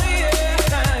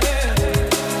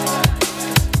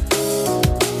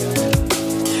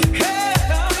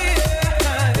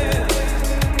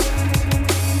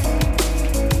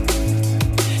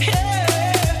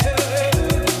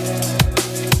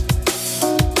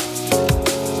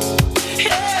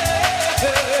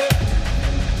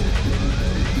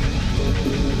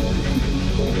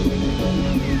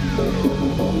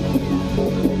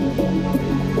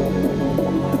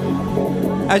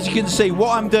 As you can see,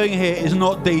 what I'm doing here is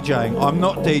not DJing. I'm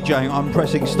not DJing, I'm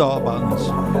pressing start buttons.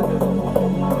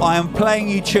 I am playing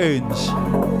you tunes.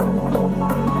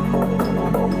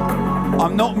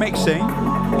 I'm not mixing.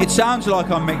 It sounds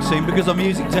like I'm mixing because I'm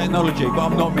using technology, but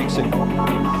I'm not mixing.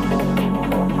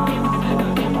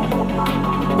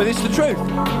 But it's the truth.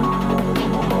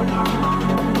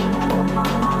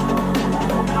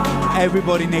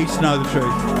 Everybody needs to know the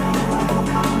truth.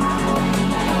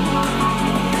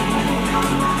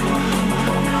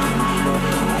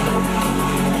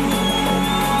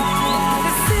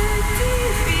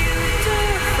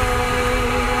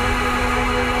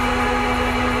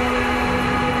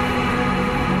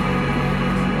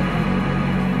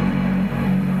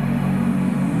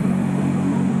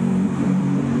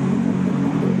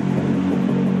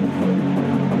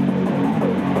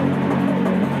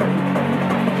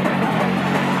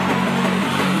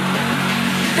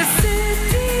 The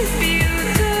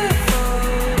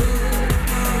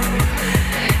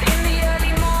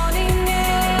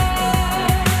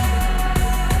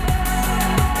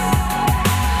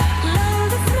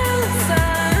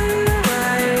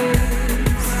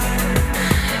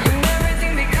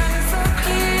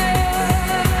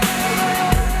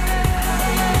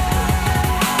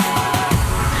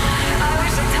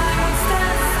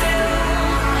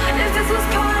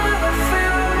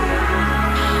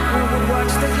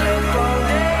watch the clip all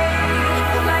day,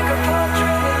 like a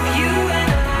portrait of you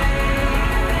and I.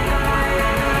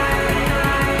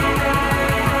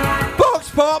 Box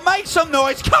Park, make some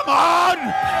noise, come on!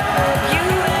 You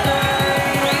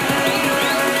and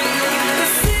the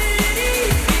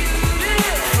city's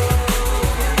beautiful,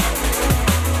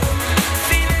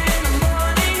 feeling in the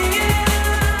morning air.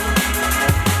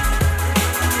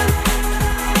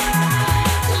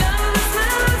 Love the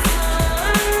smell of sunrise,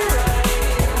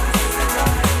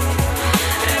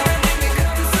 everything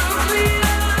becomes so clear.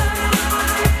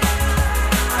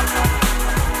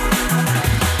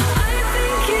 I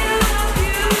think you are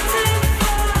beautiful,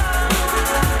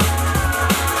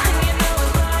 and you know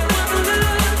if I wonder,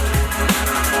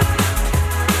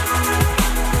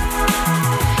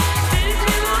 did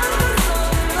you want the sunlight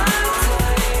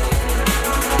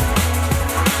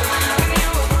when you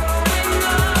were growing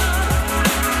up?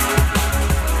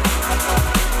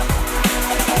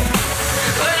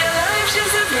 But your life's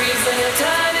just a breeze in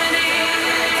eternity.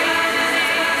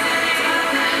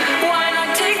 Why not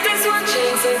take this one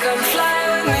chance and come fly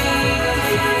with me?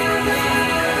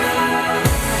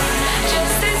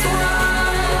 Just this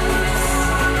once,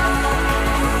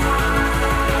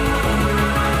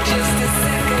 just a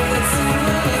second, and soon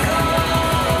we'll be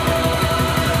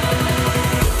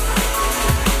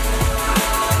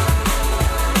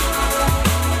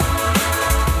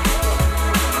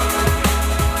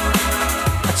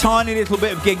A tiny little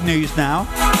bit of gig news now.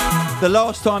 The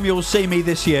last time you'll see me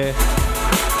this year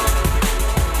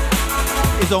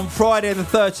is on Friday the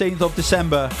 13th of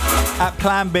December at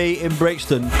Plan B in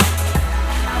Brixton.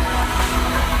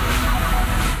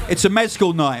 It's a med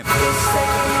school night.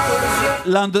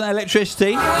 London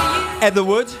Electricity,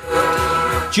 Etherwood,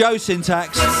 Joe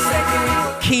Syntax,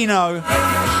 Keno,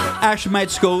 Ash Med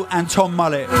School and Tom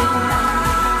Mullet.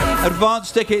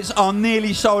 Advance tickets are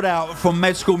nearly sold out from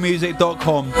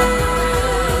medschoolmusic.com.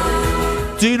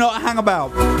 Do not hang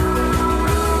about.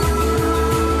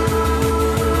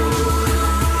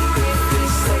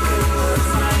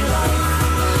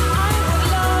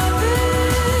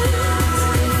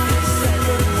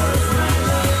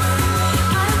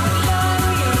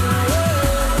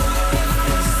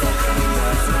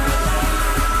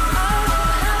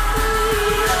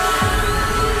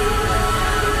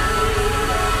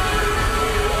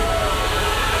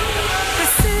 the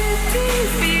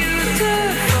city's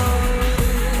beautiful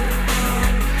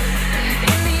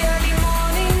in the early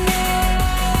morning air.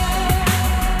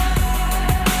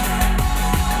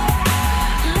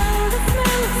 Love the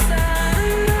smell of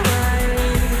sunrise,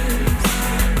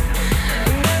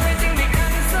 and everything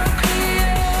becomes so clear.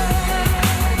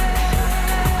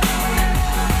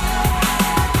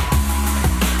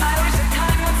 I wish the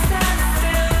time would stand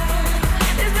still.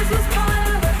 If this was part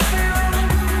of a film,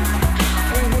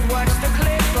 we would watch the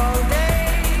clip all day,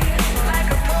 like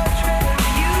a portrait of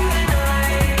you and I.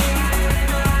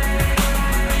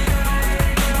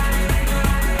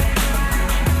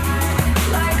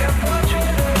 Like a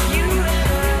portrait of you and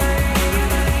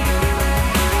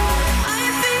I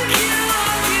think you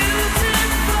are beautiful,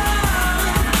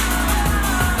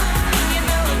 you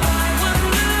know if I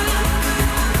wonder,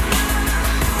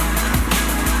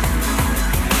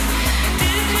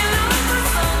 did you love the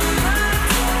sunlight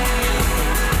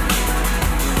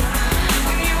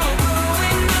when you were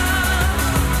growing up?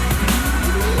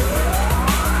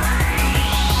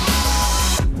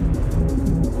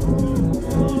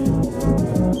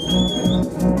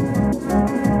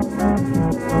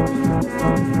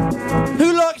 Who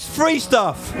likes free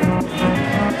stuff?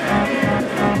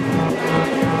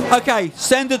 Okay,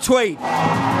 send a tweet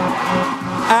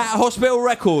at Hospital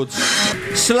Records /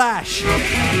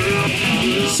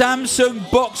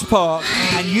 Samsung Box Park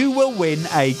and you will win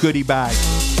a goodie bag.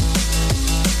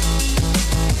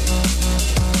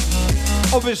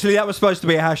 Obviously that was supposed to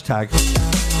be a hashtag.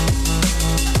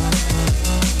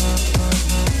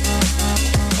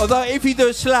 Although if you do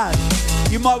a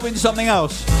 / you might win something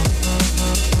else.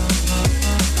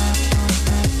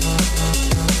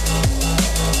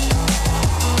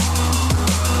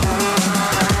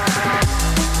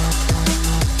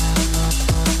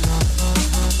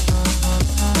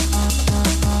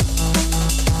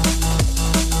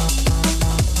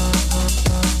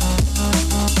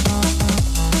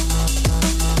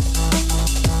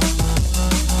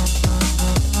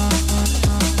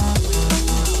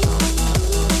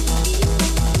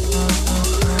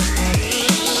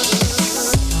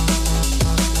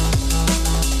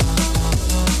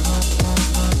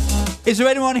 Is there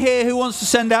anyone here who wants to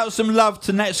send out some love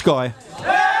to Netsky?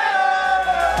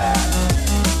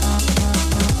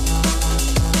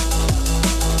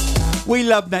 We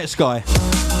love Netsky.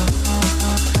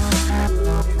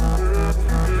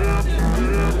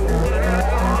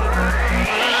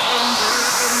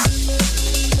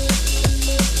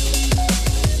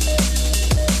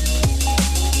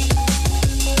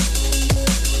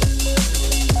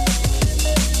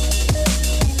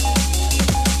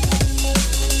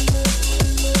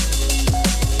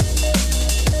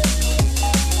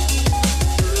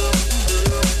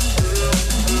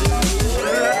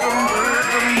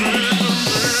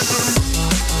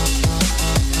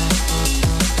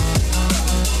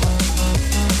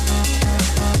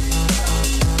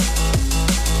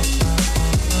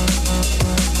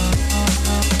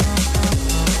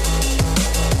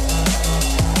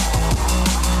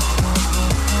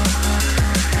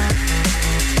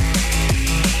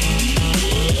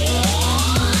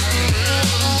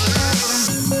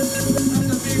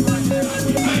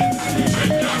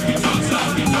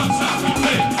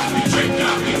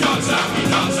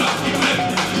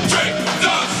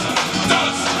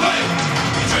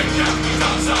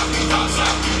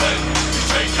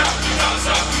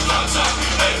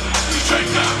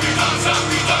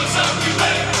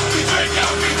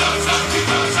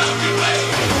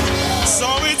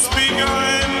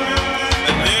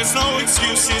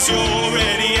 excuses, you're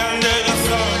already under the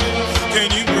thumb.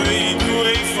 Can you break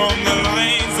away from the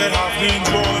lines that have been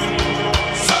drawn?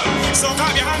 So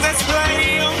clap your hands, let's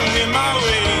play in my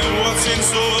way. What's in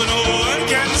store, no one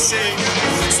can say.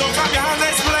 So clap your hands,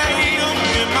 let's play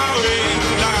in my way.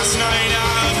 Last night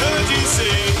I heard you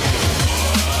say,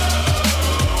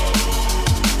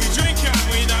 we drink and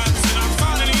we dance and I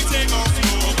finally take off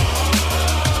your.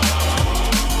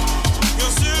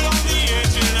 You're still on the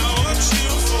edge and I watch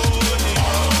you falling.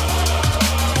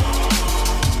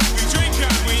 We drink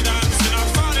and we dance and I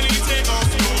finally take off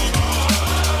your.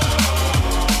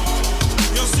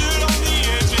 You're still on the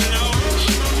edge and I watch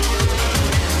you.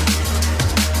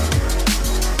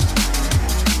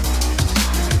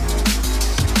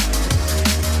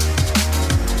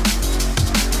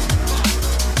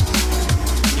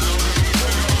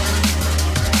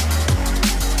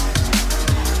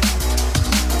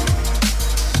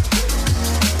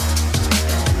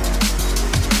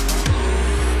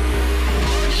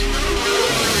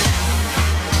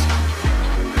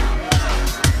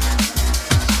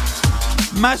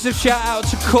 Massive shout out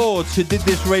to Chords who did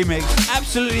this remix.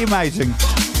 Absolutely amazing.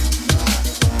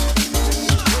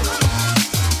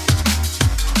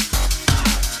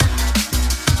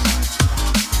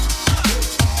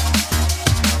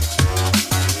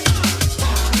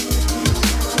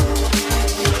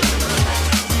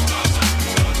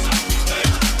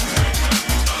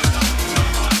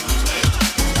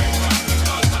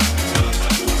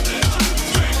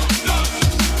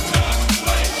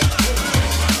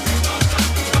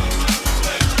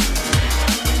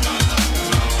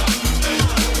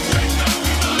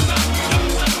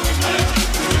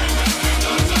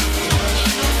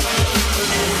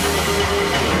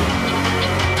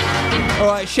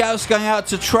 Alright, shouts going out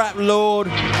to Trap Lord,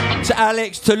 to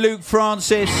Alex, to Luke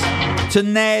Francis, to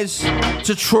Nez,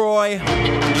 to Troy.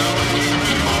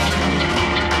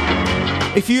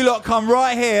 If you lot come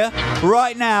right here,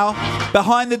 right now,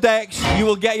 behind the decks, you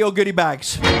will get your goodie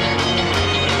bags.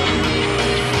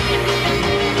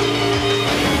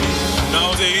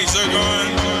 Now days are gone,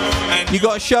 and You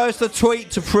got to show us the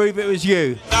tweet to prove it was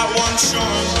you. that one shot,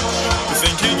 you're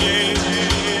thinking,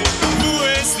 yeah, who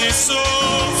is this so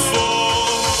for?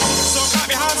 So clap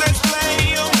your hands and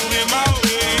play in my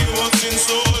way. What's in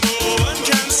store, no one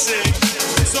can say.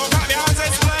 So clap your hands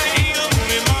and play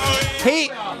in my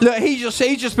way.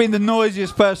 He's just been the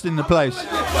noisiest person in the place. We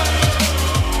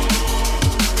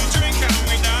drink and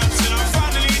we dance and I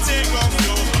finally take off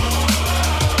your.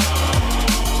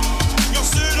 You're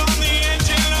stood on the edge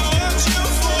and I watch you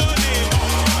falling.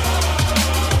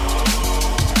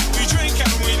 We drink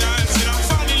and we dance and I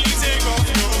finally take off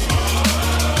your.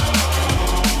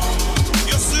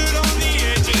 You're stood on the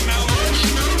edge and I watch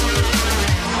you.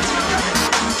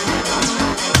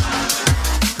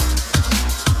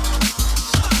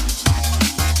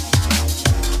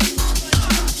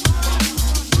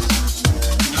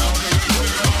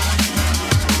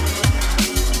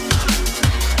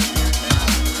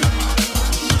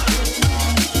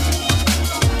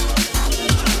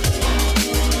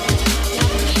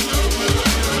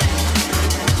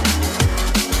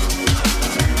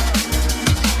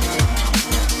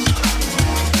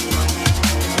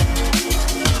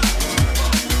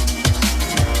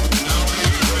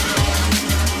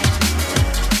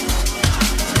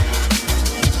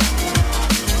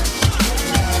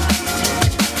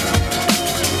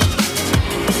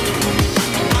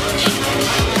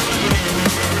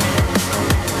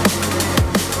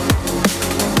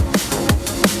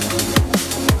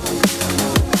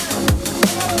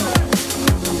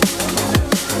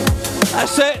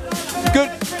 That's it. Good.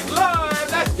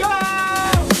 Live, let's go!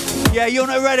 Yeah, you're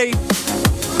not ready.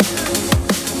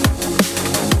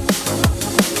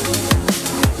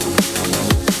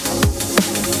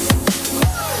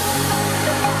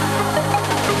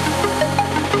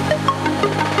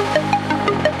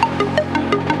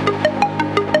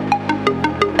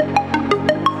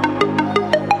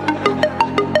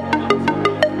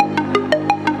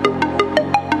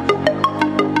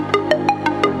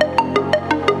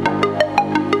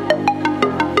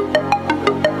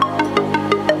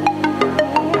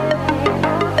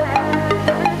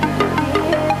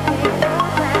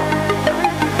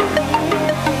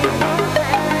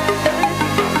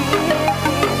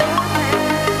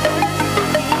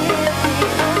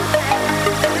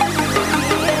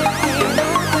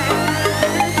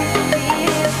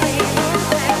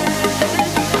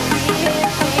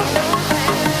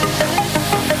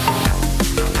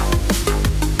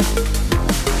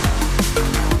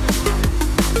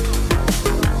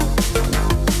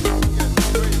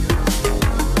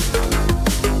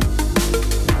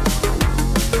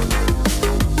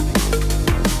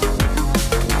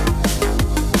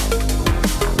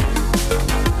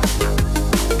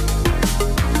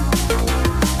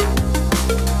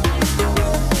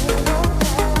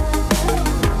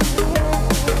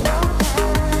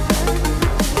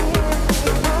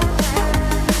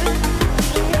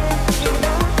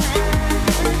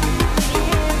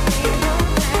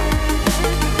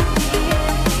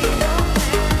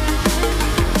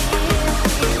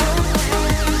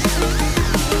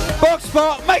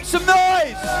 Spark, make some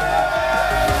noise!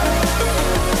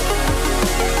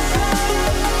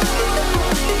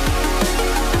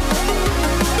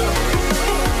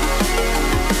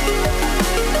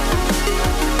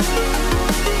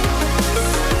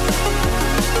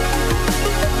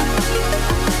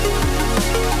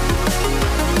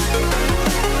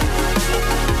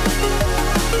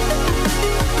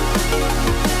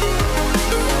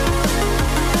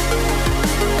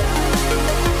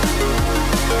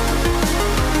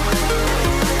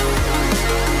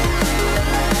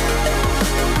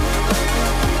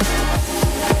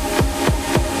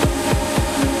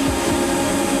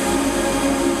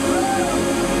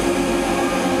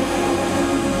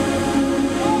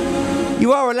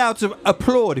 You are allowed to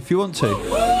applaud if you want to.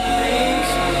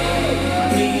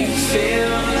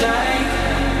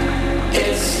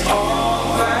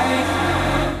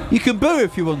 You can boo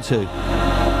if you want to.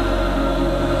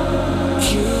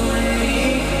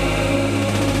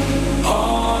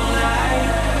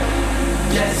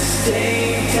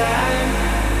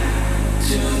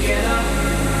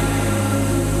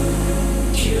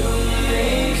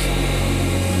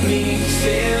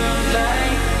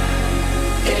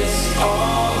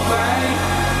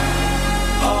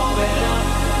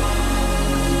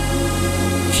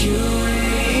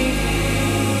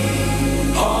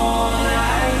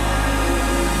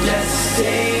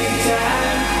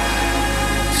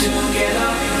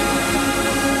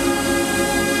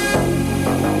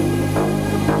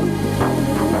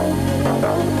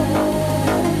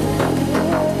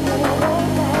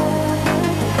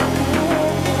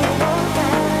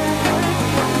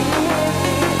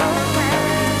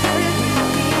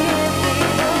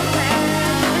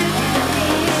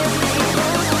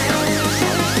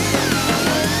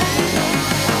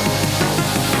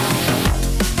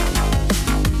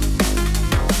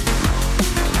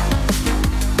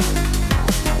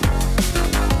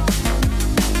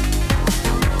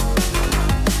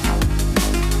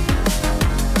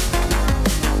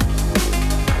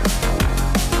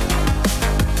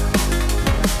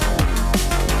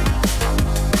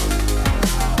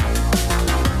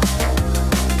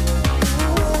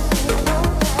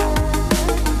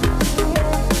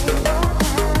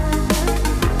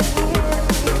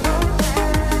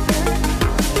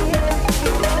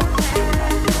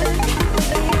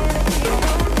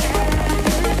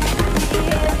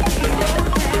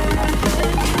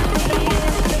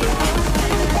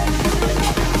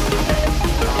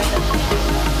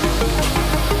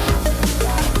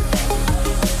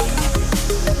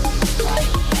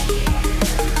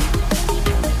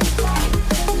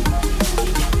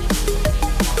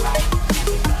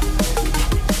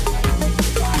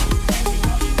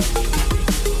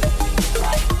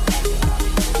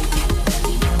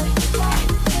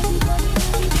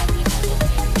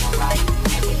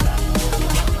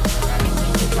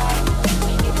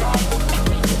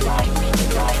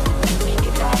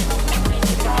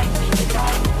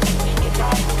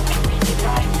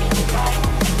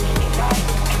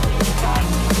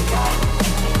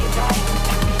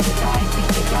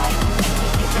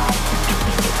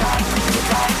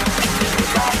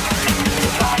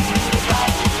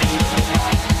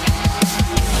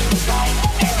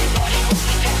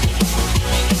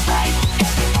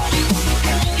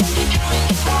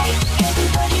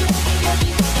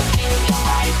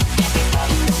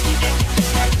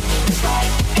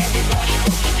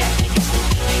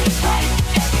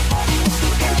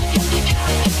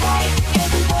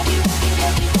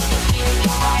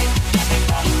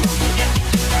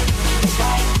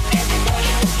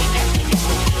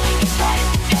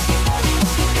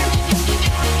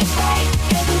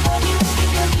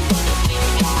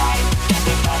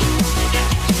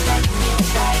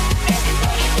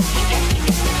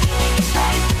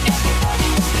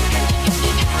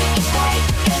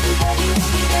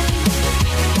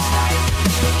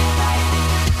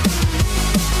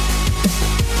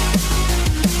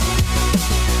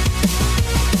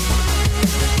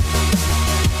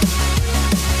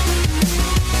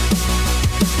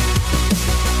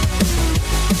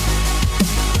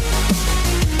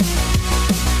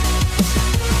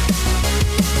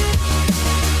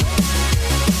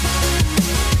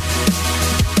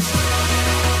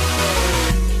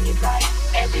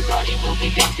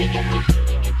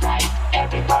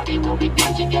 Everybody will be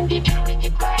dancing and be doing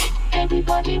it right.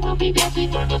 Everybody will be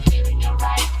dancing and be feeling it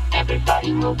right.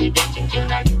 Everybody will be dancing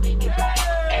tonight, doing it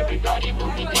right. Everybody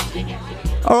will be dancing and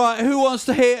feeling. Alright, who wants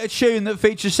to hear a tune that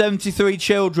features 73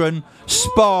 children,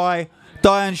 Spy,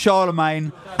 Diane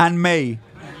Charlemagne, and me?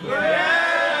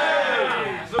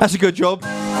 That's a good job.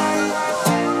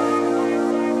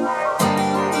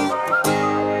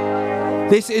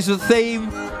 This is the theme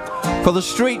for the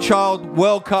Street Child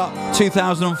World Cup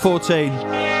 2014.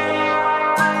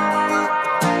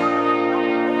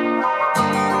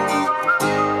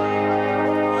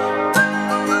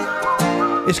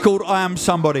 It's called I Am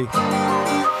Somebody.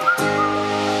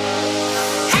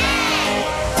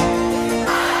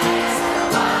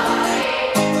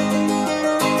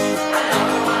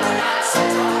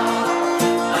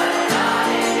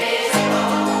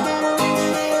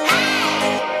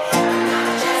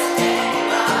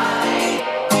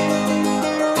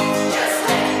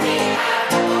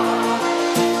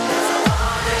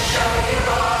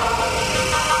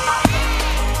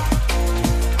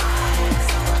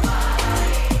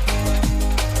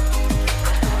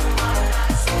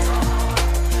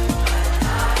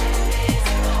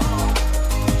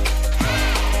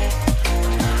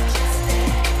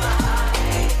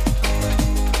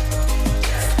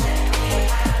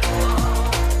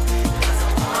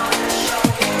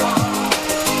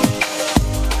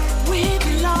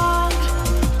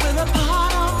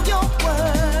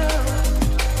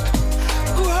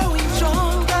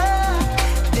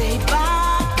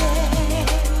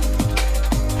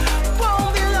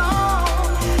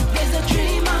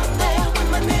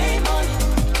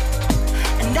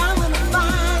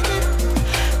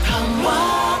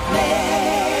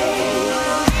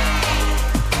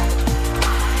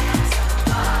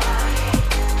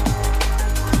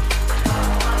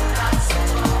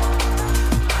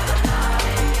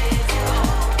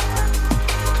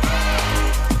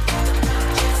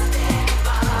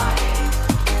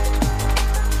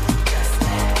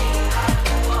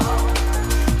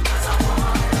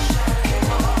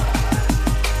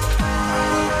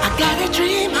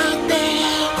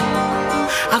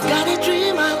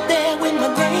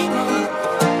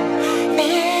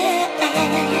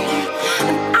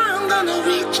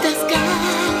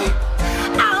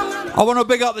 I want to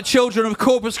big up the children of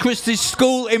Corpus Christi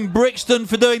School in Brixton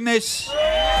for doing this.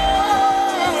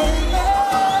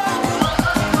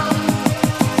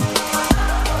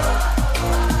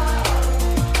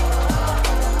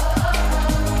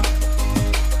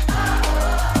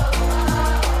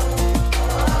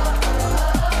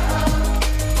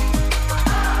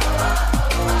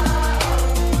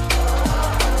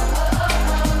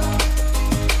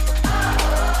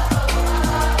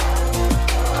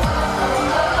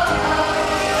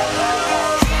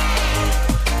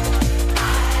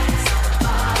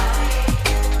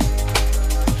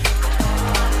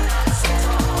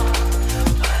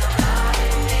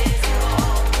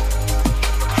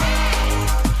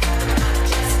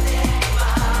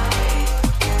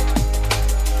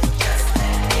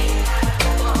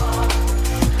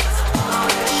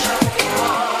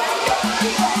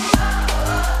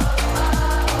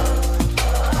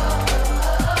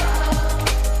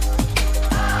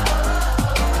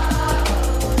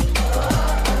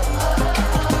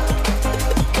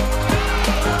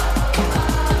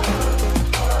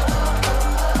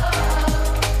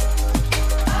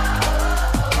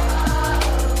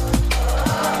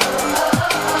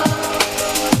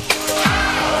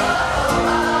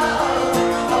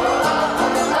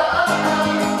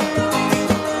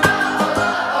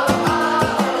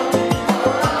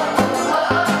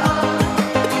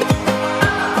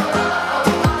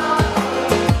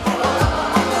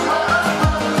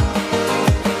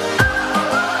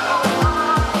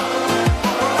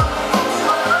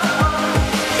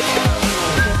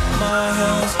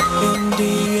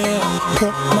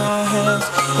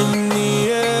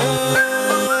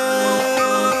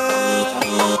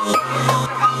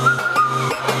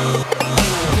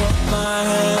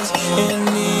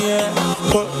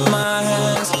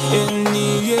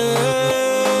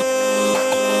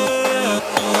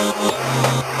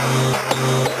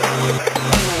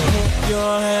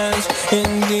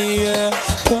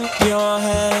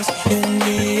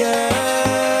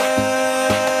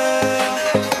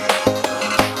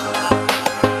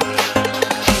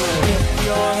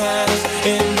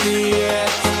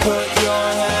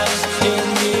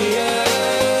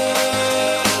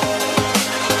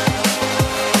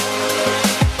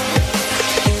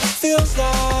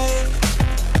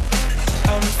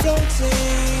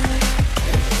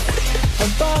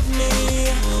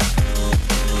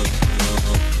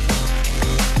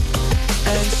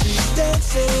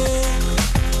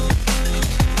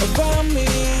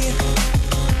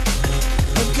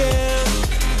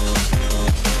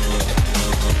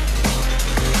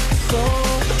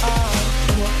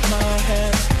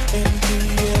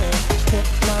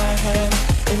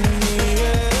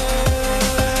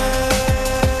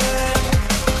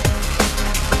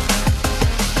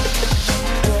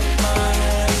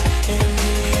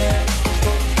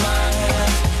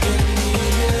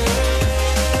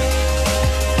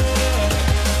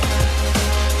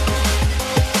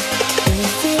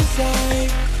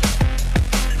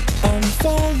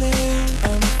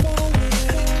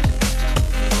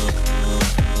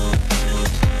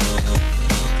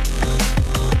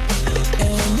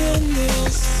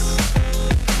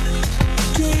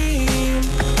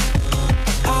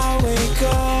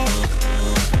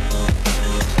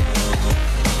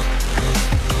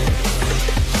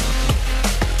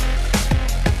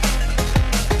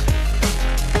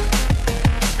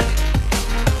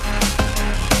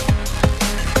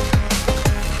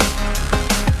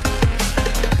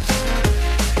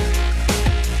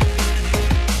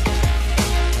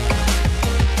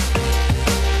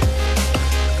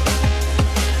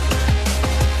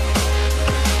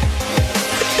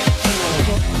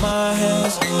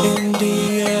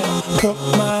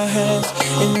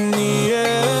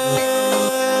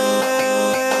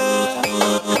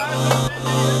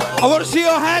 I want to see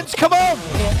your hands, come on!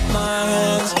 Put my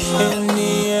hands in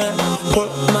the air. Put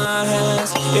my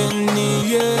hands in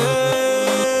the air.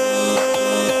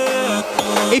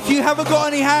 If you haven't got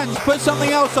any hands, put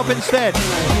something else up instead.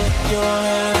 Put your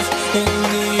hands in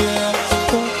the air.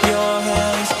 Put your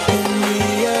hands in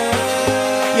the air.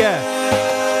 Yeah.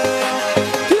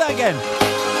 Do that again.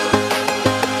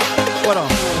 Well on.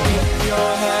 Put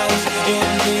your hands in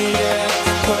the air.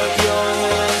 Put your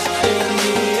hands in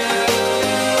the air.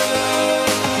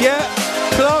 Yeah.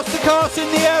 Class the cast in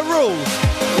the air rules.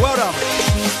 Well done.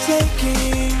 She's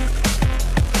taking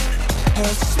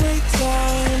her sweet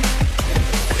time.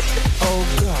 Oh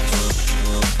gosh.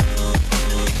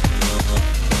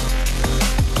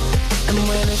 And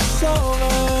when it's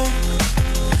over,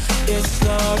 it's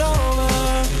not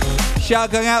over. Shout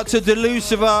going out to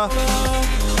Delucifer.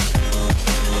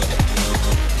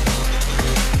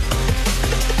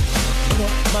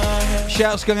 Put my hand,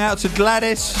 Shouts going out to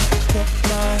Gladys put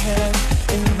my hand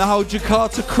in and the whole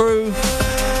Jakarta crew.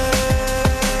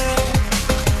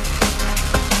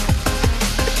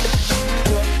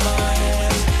 put my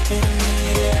hands in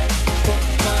the air. Put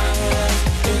my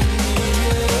hands in the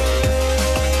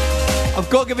air. I've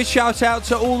got to give a shout out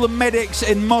to all the medics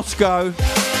in Moscow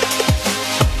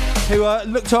who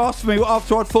looked after me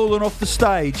after I'd fallen off the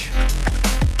stage.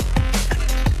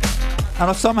 And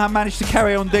I somehow managed to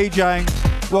carry on DJing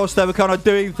whilst they were kind of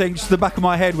doing things to the back of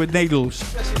my head with needles.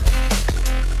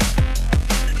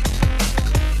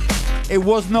 It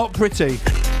was not pretty.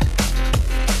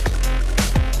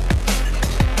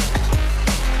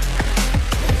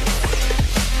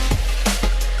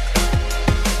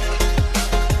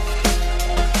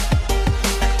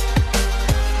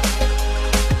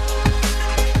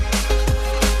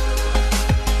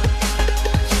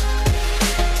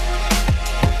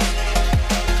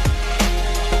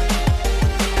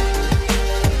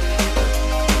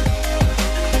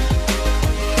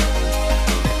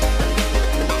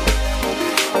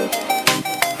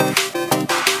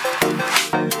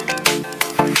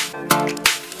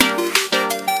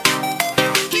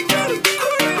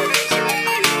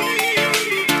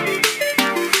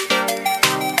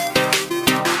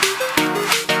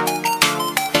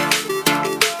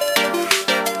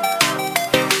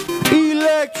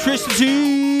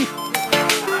 Electricity.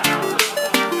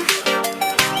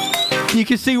 You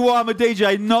can see why I'm a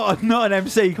DJ, not an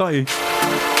MC, can't you?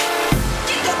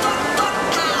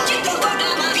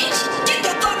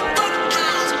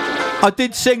 I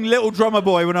did sing Little Drummer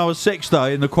Boy when I was 6 though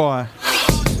in the choir.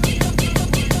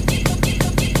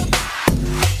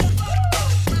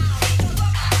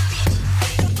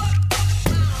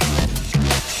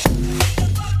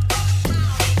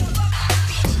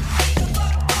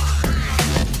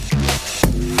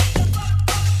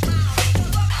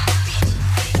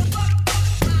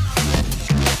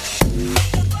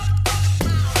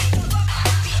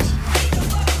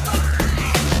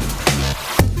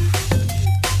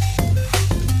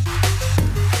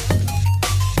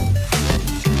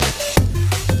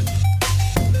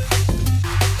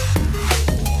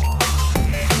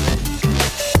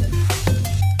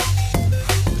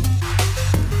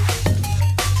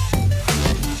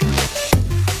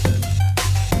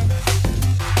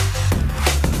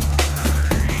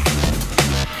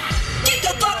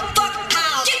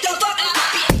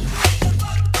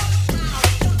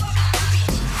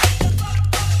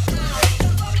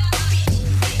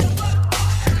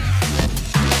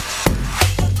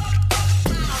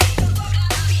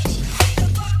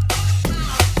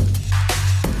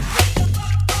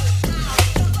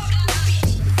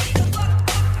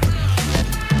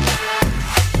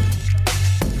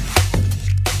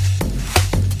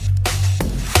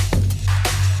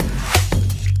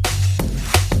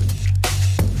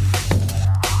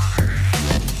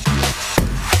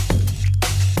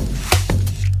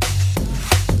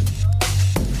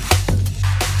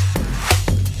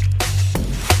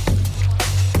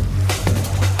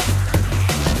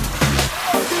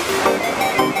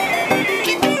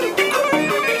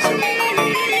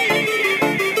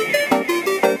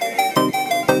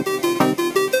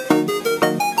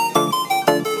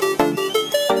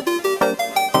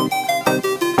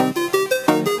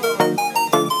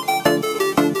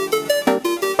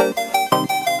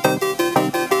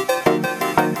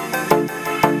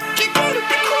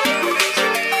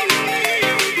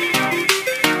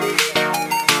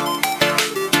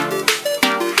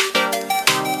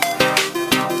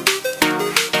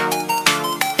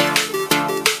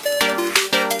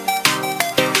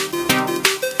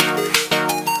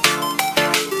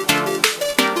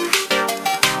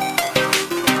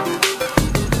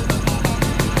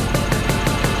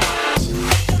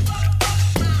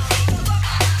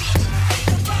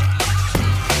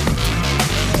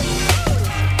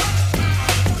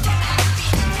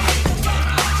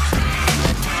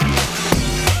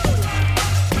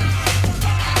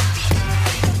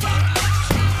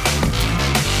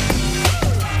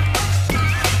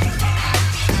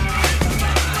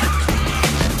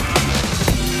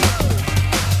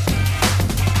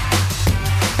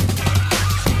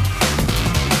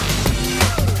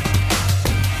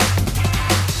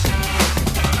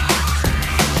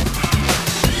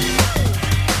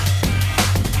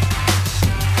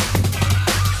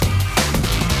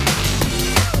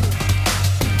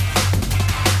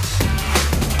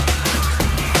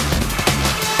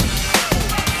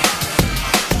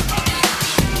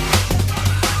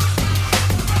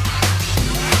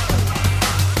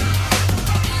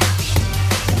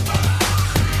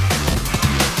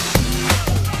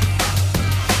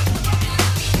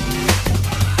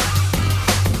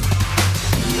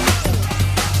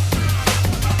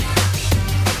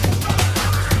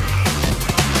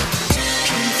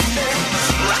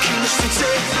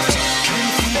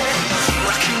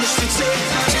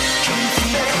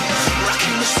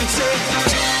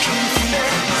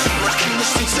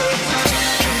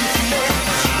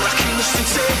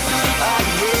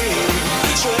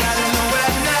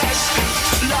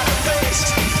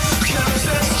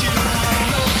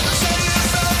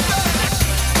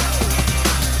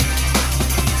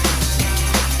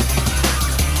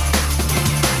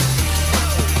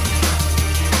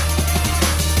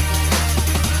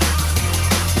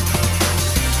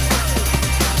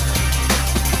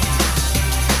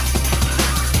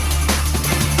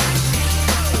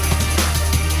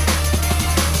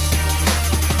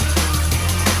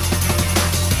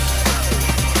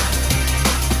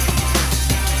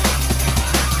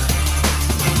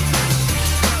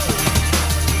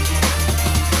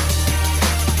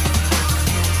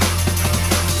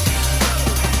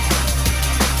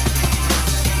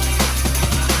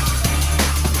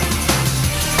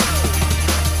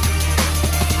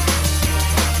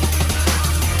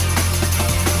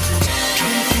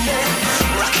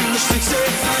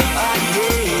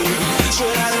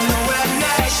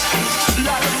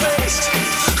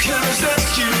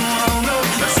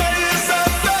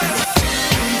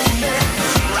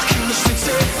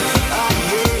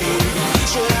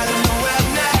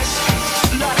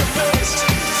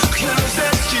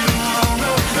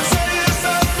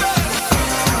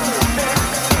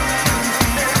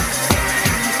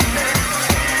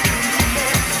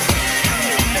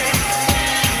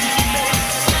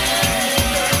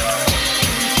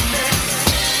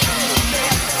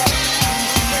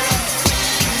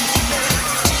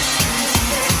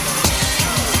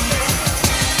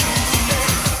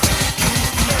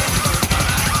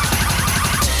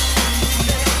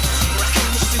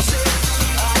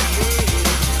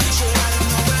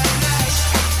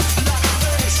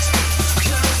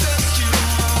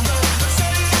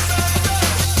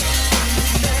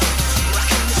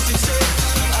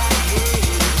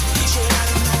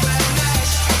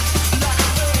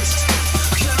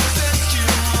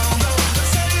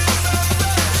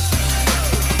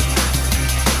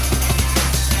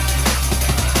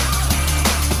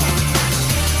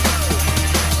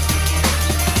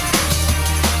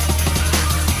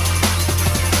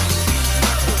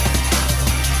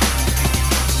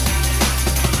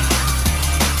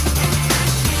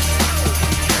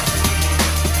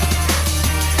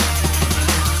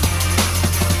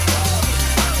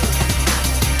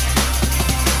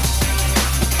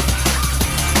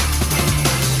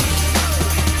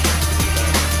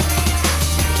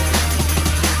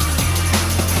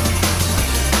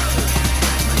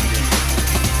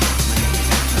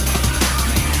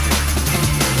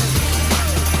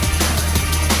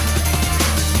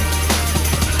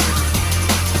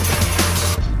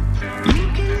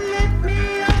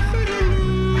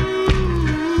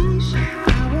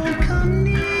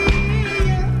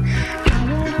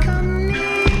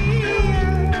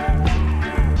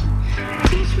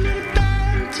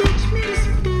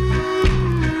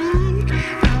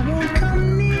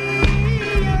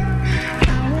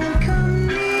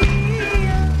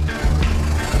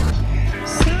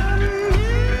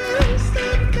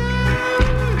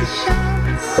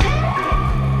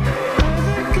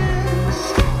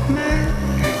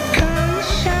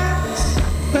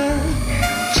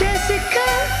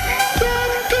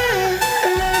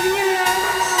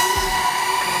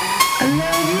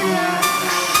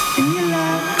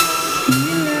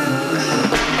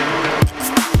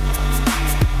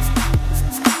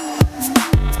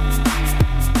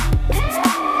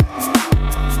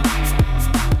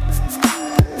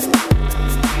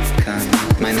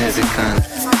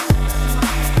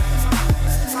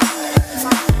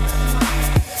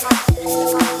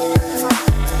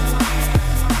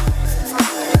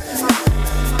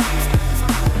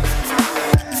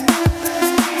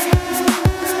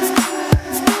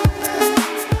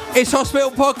 It's Hospital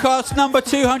Podcast number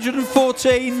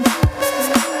 214.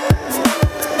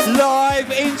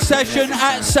 Live in session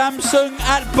at Samsung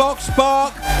at Box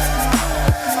Park.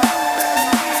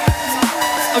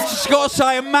 I've just got to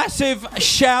say a massive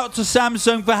shout to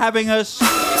Samsung for having us.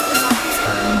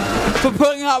 For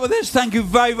putting up with this. Thank you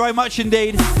very, very much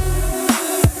indeed.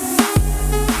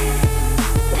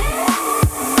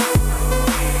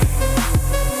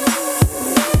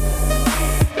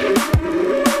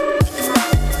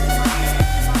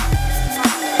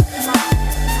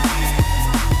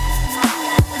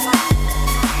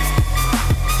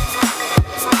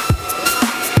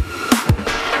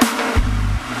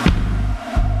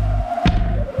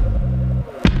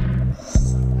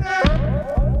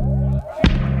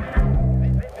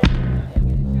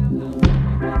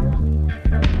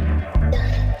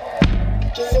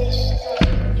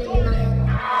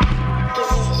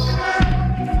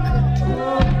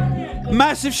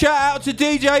 Massive shout out to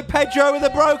DJ Pedro with a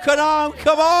broken arm.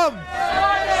 Come on!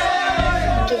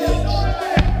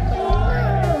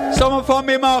 Someone find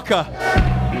me a marker.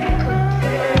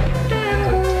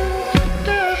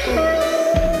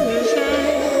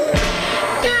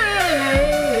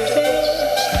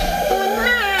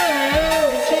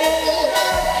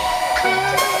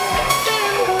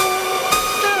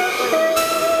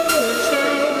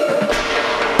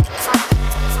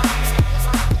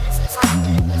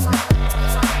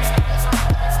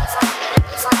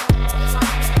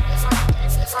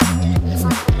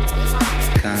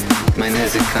 Mein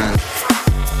Hesikan.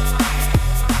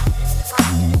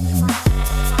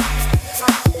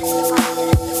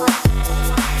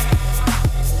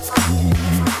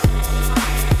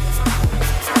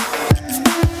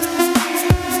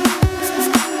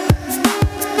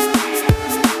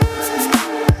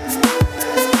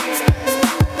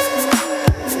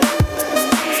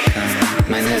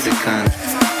 Mein Hesikan.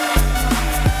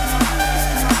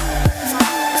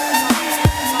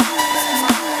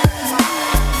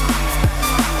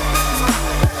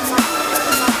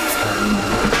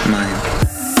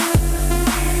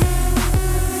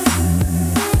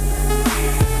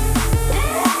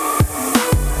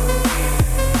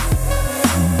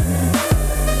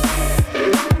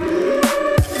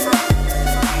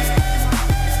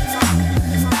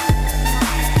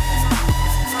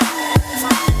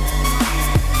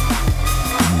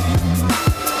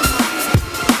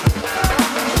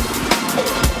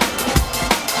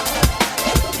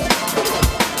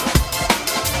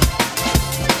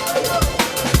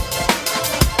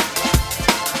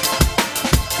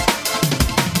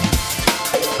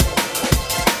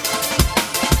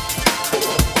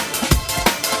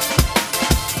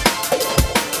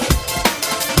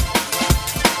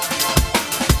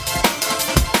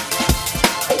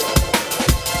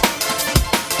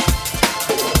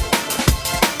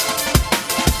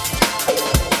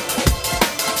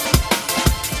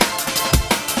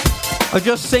 I've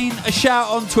just seen a shout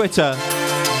on Twitter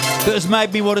that has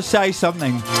made me want to say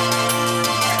something.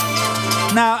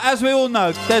 Now, as we all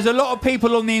know, there's a lot of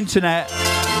people on the internet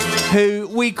who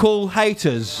we call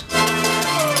haters.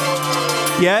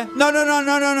 Yeah? No,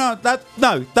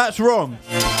 that's wrong.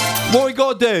 What we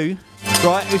got to do,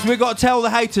 right, is we got to tell the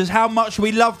haters how much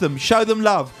we love them. Show them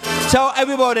love. Tell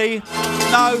everybody,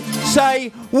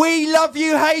 say, we love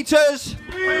you, haters.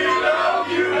 We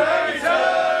love you, haters.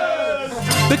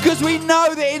 Because we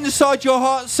know that inside your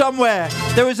heart somewhere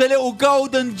there is a little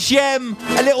golden gem,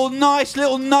 a little nice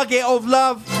little nugget of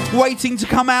love waiting to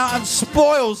come out and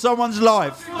spoil someone's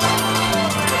life.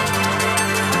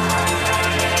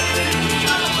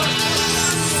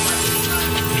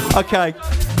 Okay.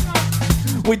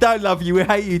 We don't love you, we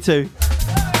hate you too.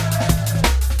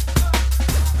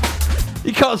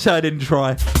 You can't say I didn't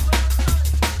try.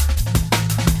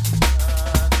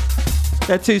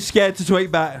 They're too scared to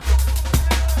tweet back.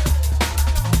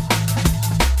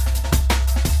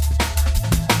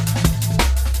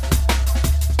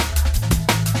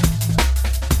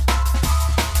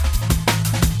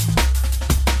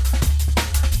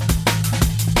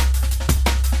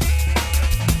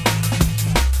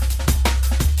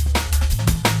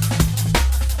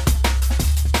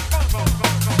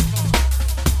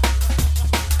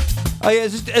 Oh yeah,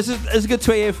 there's a good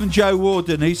tweet here from Joe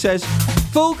Warden who says,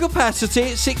 full capacity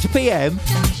at 6 p.m?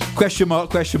 Question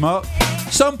mark.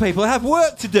 Some people have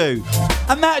work to do.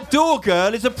 And that door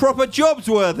girl is a proper jobs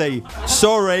worthy.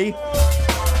 Sorry.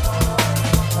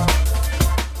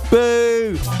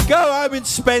 Boo. Go home and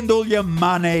spend all your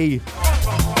money.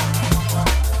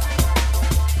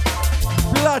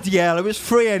 Bloody hell, it was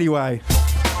free anyway.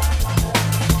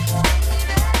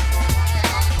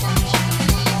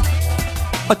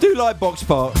 I do like Box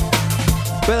Park.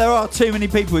 But there are too many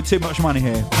people with too much money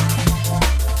here.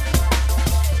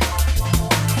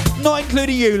 Not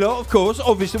including you lot, of course.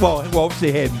 Obviously, well,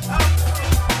 obviously him.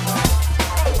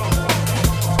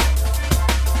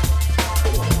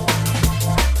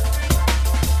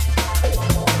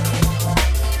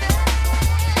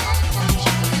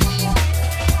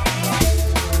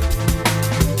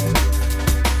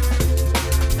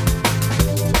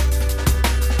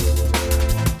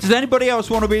 Does anybody else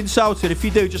want to be insulted? If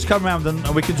you do, just come around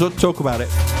and we can talk about it.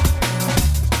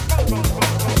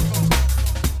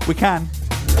 We can.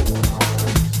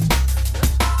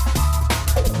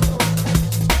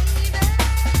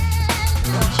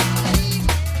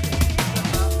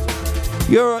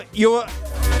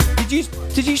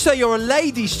 Did you say you're a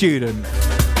lady student?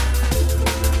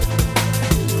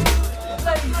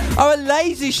 Oh, a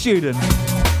lazy student.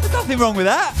 There's nothing wrong with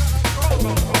that.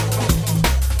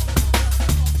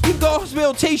 You've got a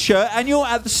hospital t-shirt and you're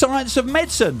at the Science of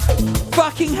Medicine.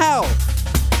 Fucking hell.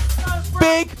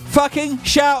 Big fucking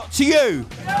shout to you.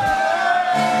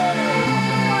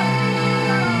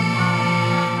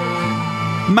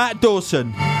 Matt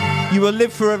Dawson, you will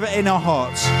live forever in our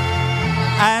hearts.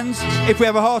 And if we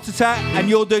have a heart attack and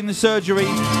you're doing the surgery,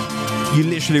 you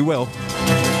literally will.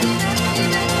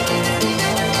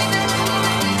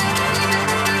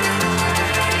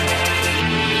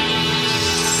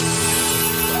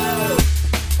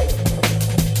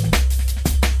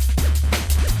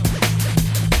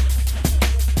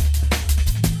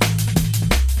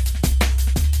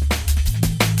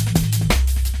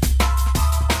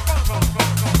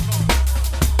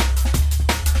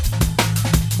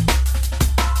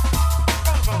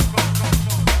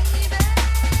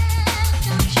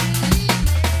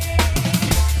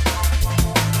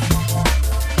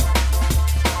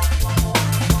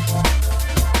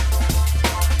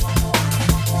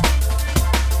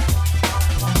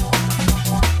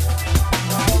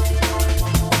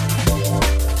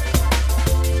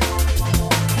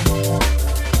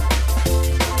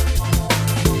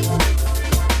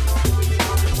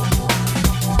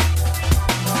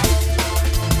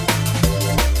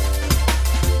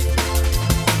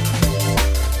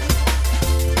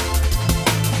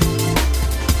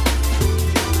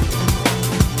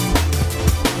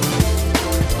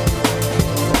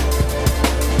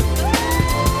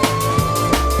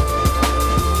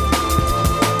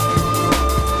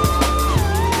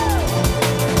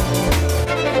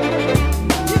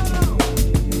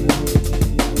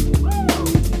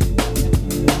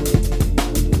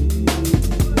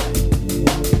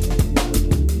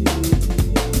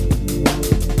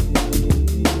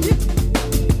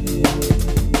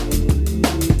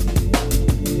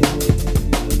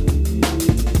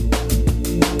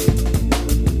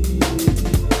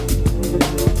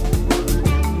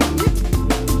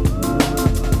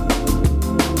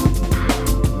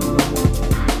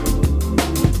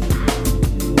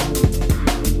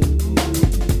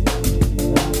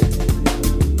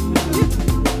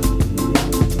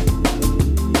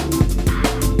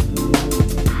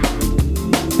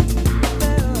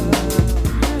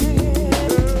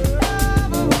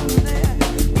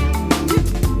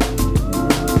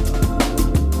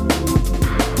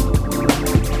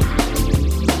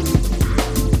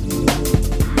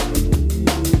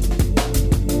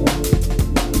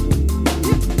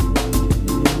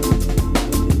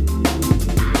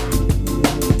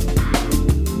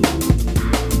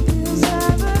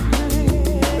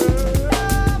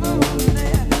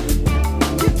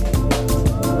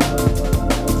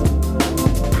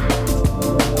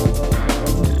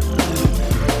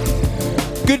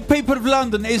 People of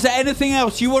London, is there anything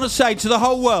else you want to say to the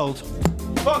whole world?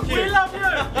 Fuck you. We love you.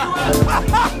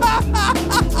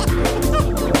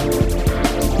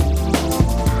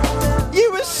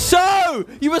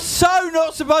 You were so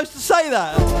not supposed to say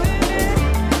that.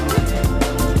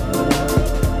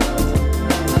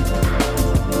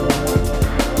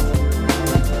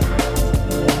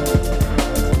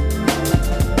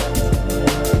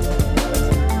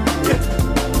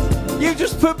 You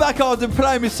just put back our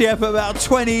diplomacy up about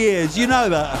 20 years, you know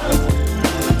that.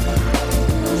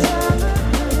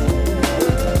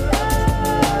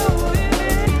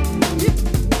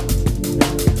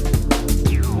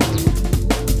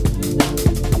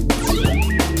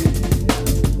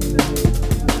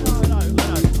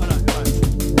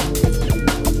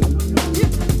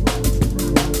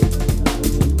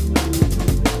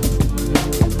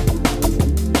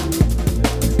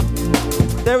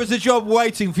 There is a job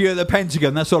waiting for you at the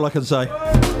Pentagon, that's all I can say.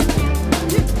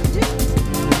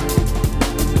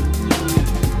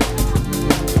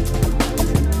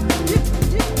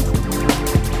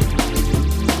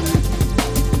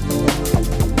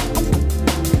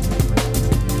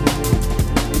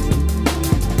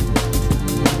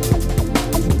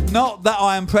 Not that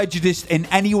I am prejudiced in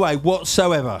any way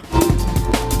whatsoever.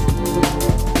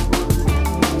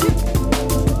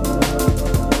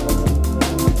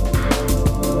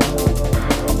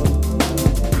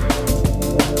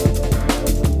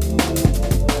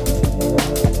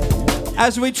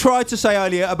 As we tried to say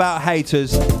earlier about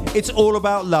haters, it's all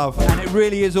about love, and it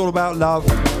really is all about love,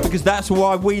 because that's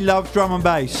why we love drum and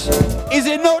bass. Is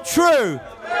it not true?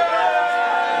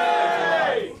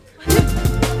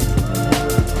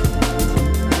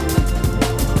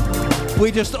 We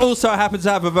just also happen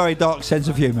to have a very dark sense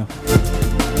of humour.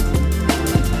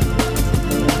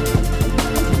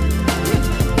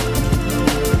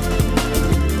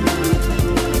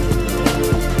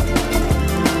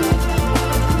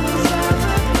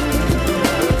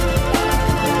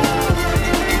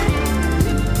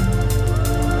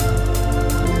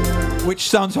 Which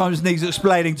sometimes needs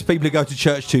explaining to people who go to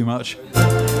church too much.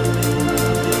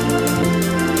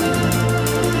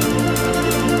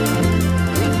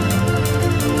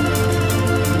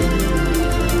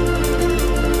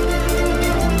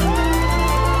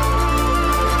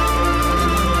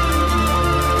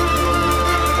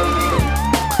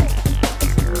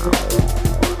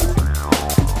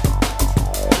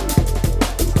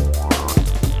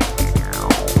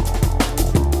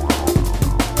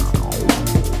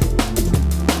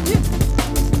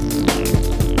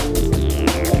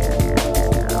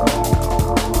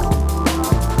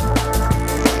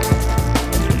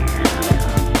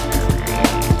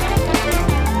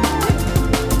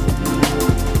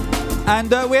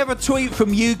 And we have a tweet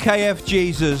from UKF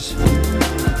Jesus,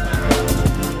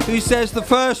 who says the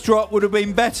first drop would have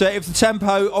been better if the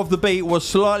tempo of the beat was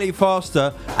slightly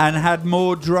faster and had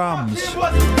more drums.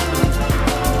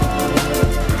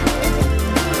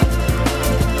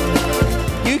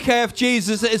 UKF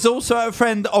Jesus is also a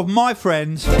friend of my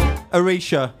friend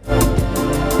Arisha,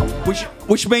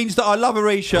 which means that I love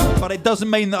Arisha, but it doesn't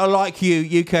mean that I like you,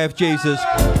 UKF Jesus.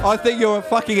 I think you're a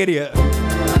fucking idiot.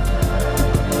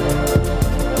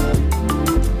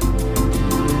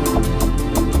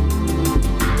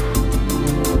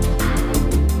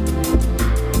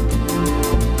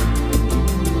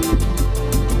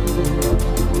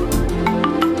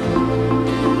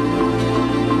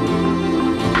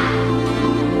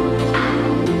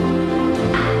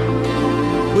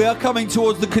 We are coming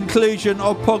towards the conclusion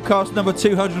of podcast number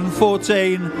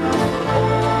 214.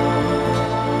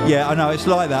 Yeah, I know, it's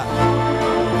like that.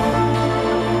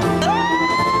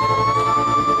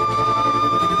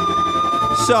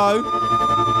 So,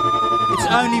 it's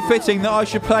only fitting that I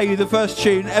should play you the first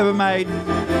tune ever made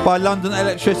by London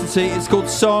Electricity. It's called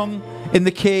Song in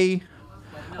the Key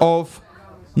of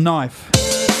Knife.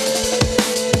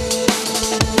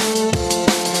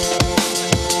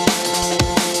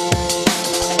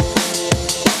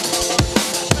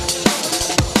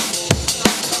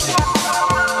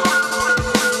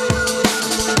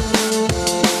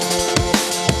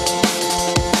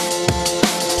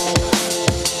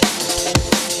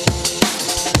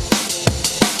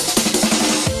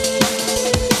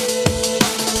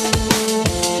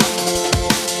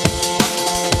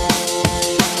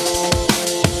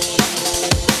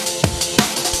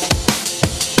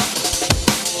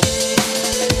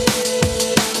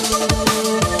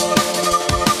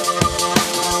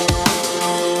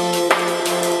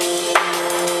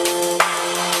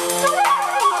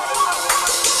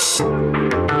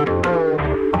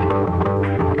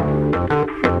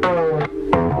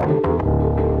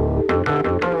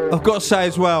 I've got to say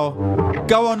as well,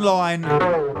 go online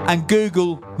and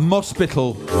Google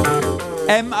Mospital. Mospital.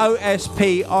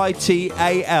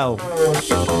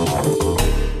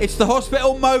 It's the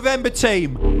Hospital Movember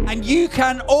team, and you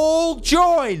can all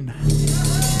join.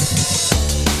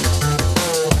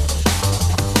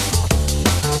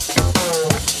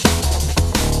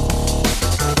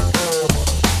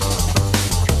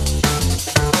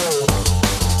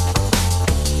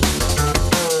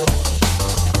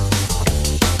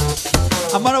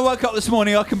 And when I woke up this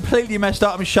morning, I completely messed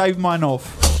up and shaved mine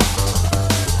off.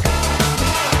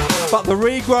 But the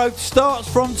regrowth starts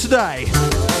from today.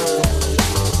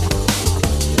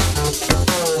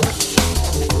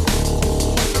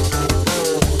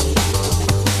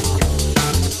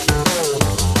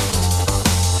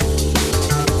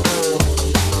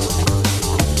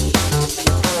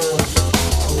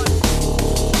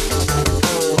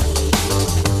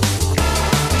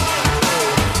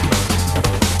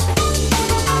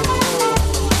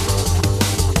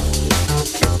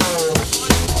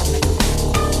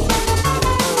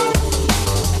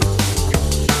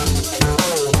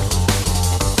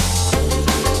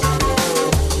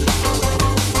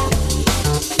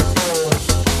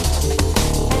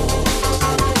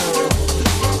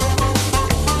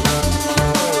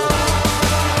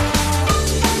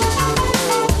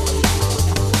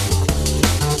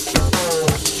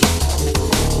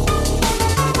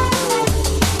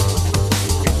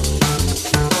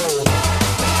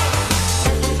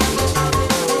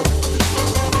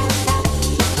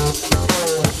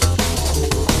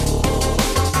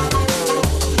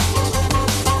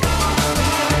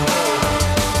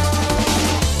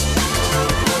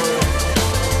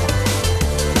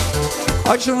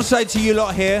 I just want to say to you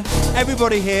lot here,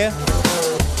 everybody here,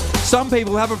 some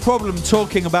people have a problem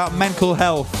talking about mental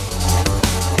health.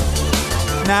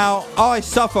 Now, I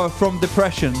suffer from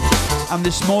depression, and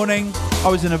this morning I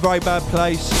was in a very bad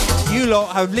place. You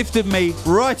lot have lifted me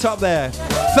right up there.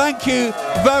 Thank you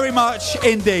very much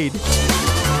indeed.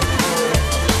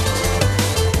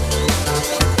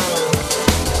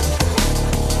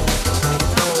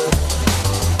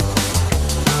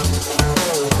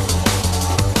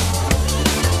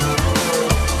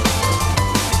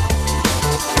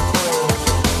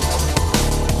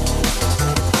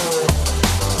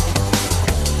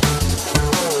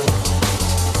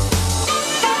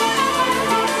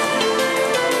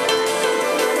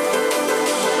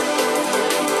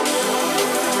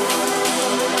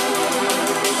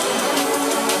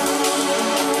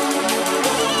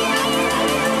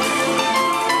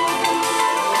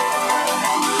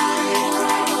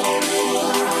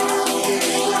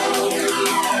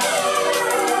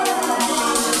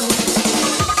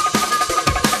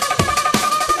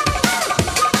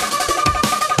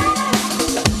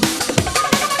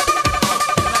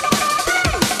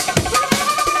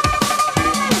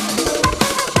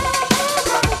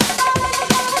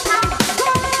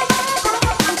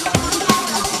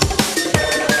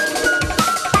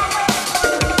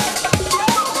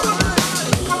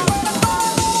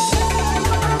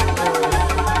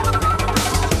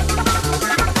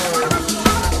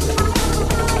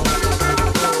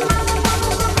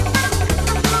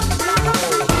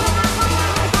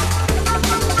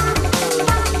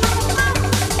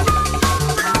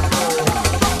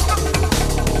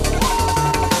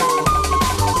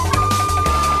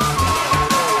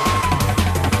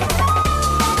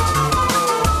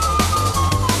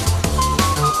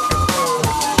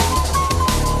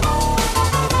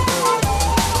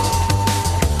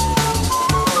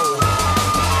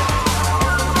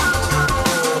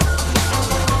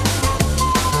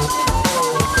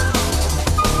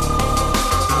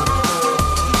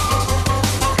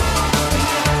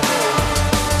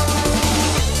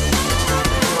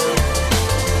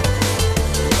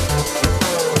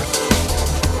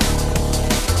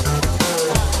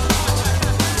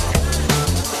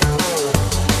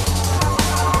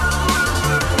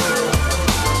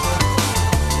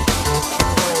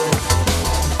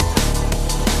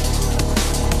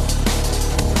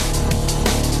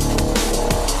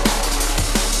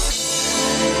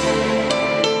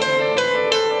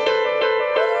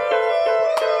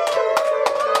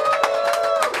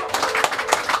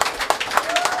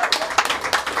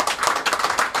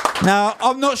 Now,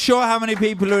 I'm not sure how many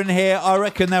people are in here. I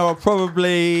reckon there are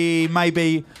probably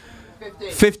maybe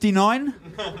 59.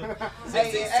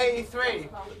 83.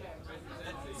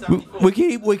 We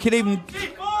could even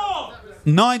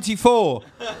 94.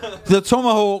 The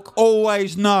Tomahawk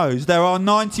always knows there are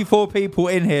 94 people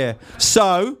in here.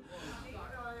 So,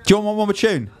 do you want one more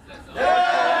tune?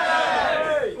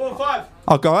 Yay! 4 or 5.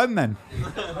 I'll go home then.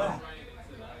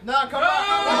 No, come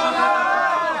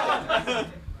on.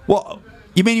 What?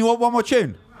 You mean you want one more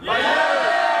tune?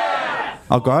 Yeah!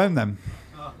 I'll go home then.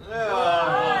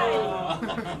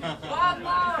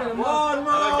 One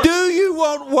more. Do you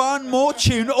want one more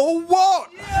tune or what?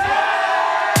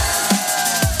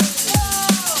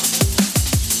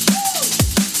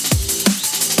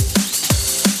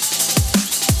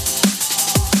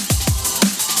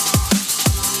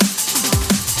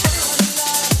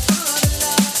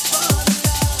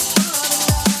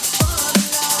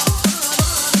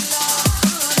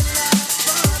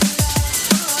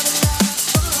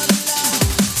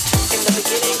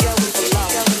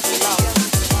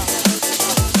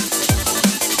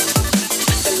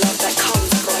 The love that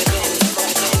comes from within.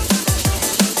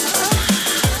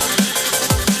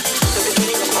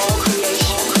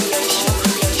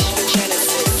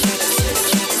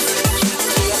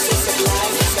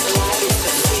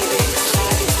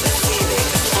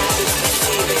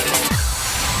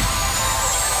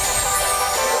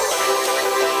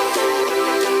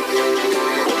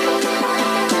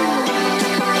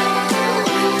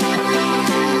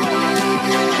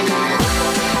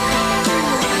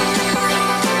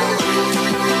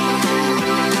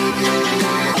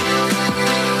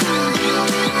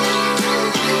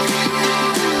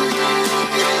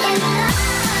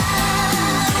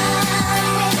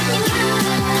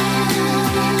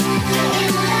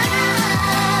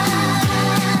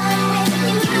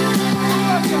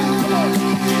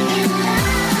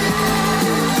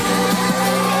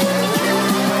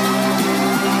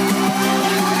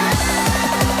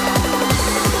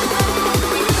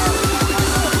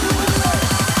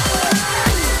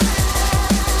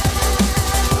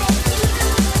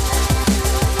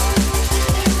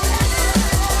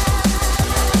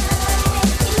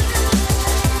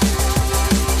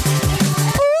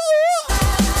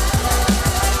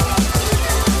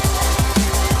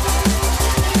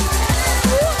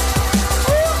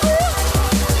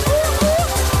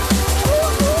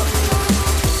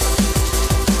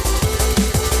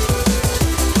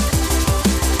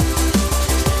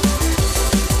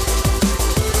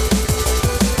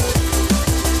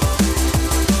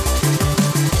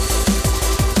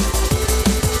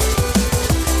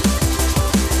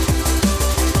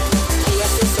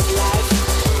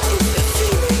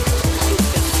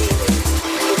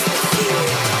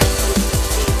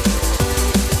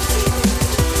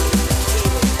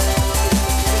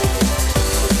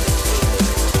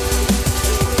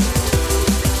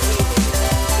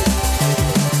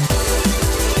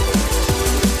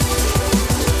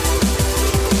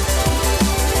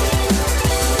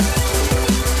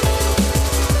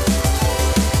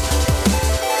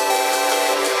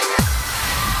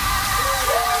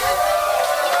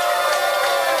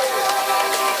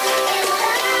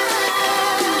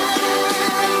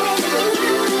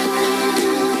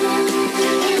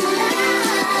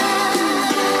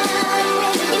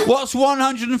 What's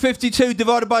 152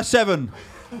 divided by 7?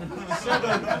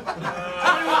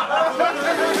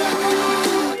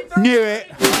 Knew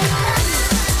it.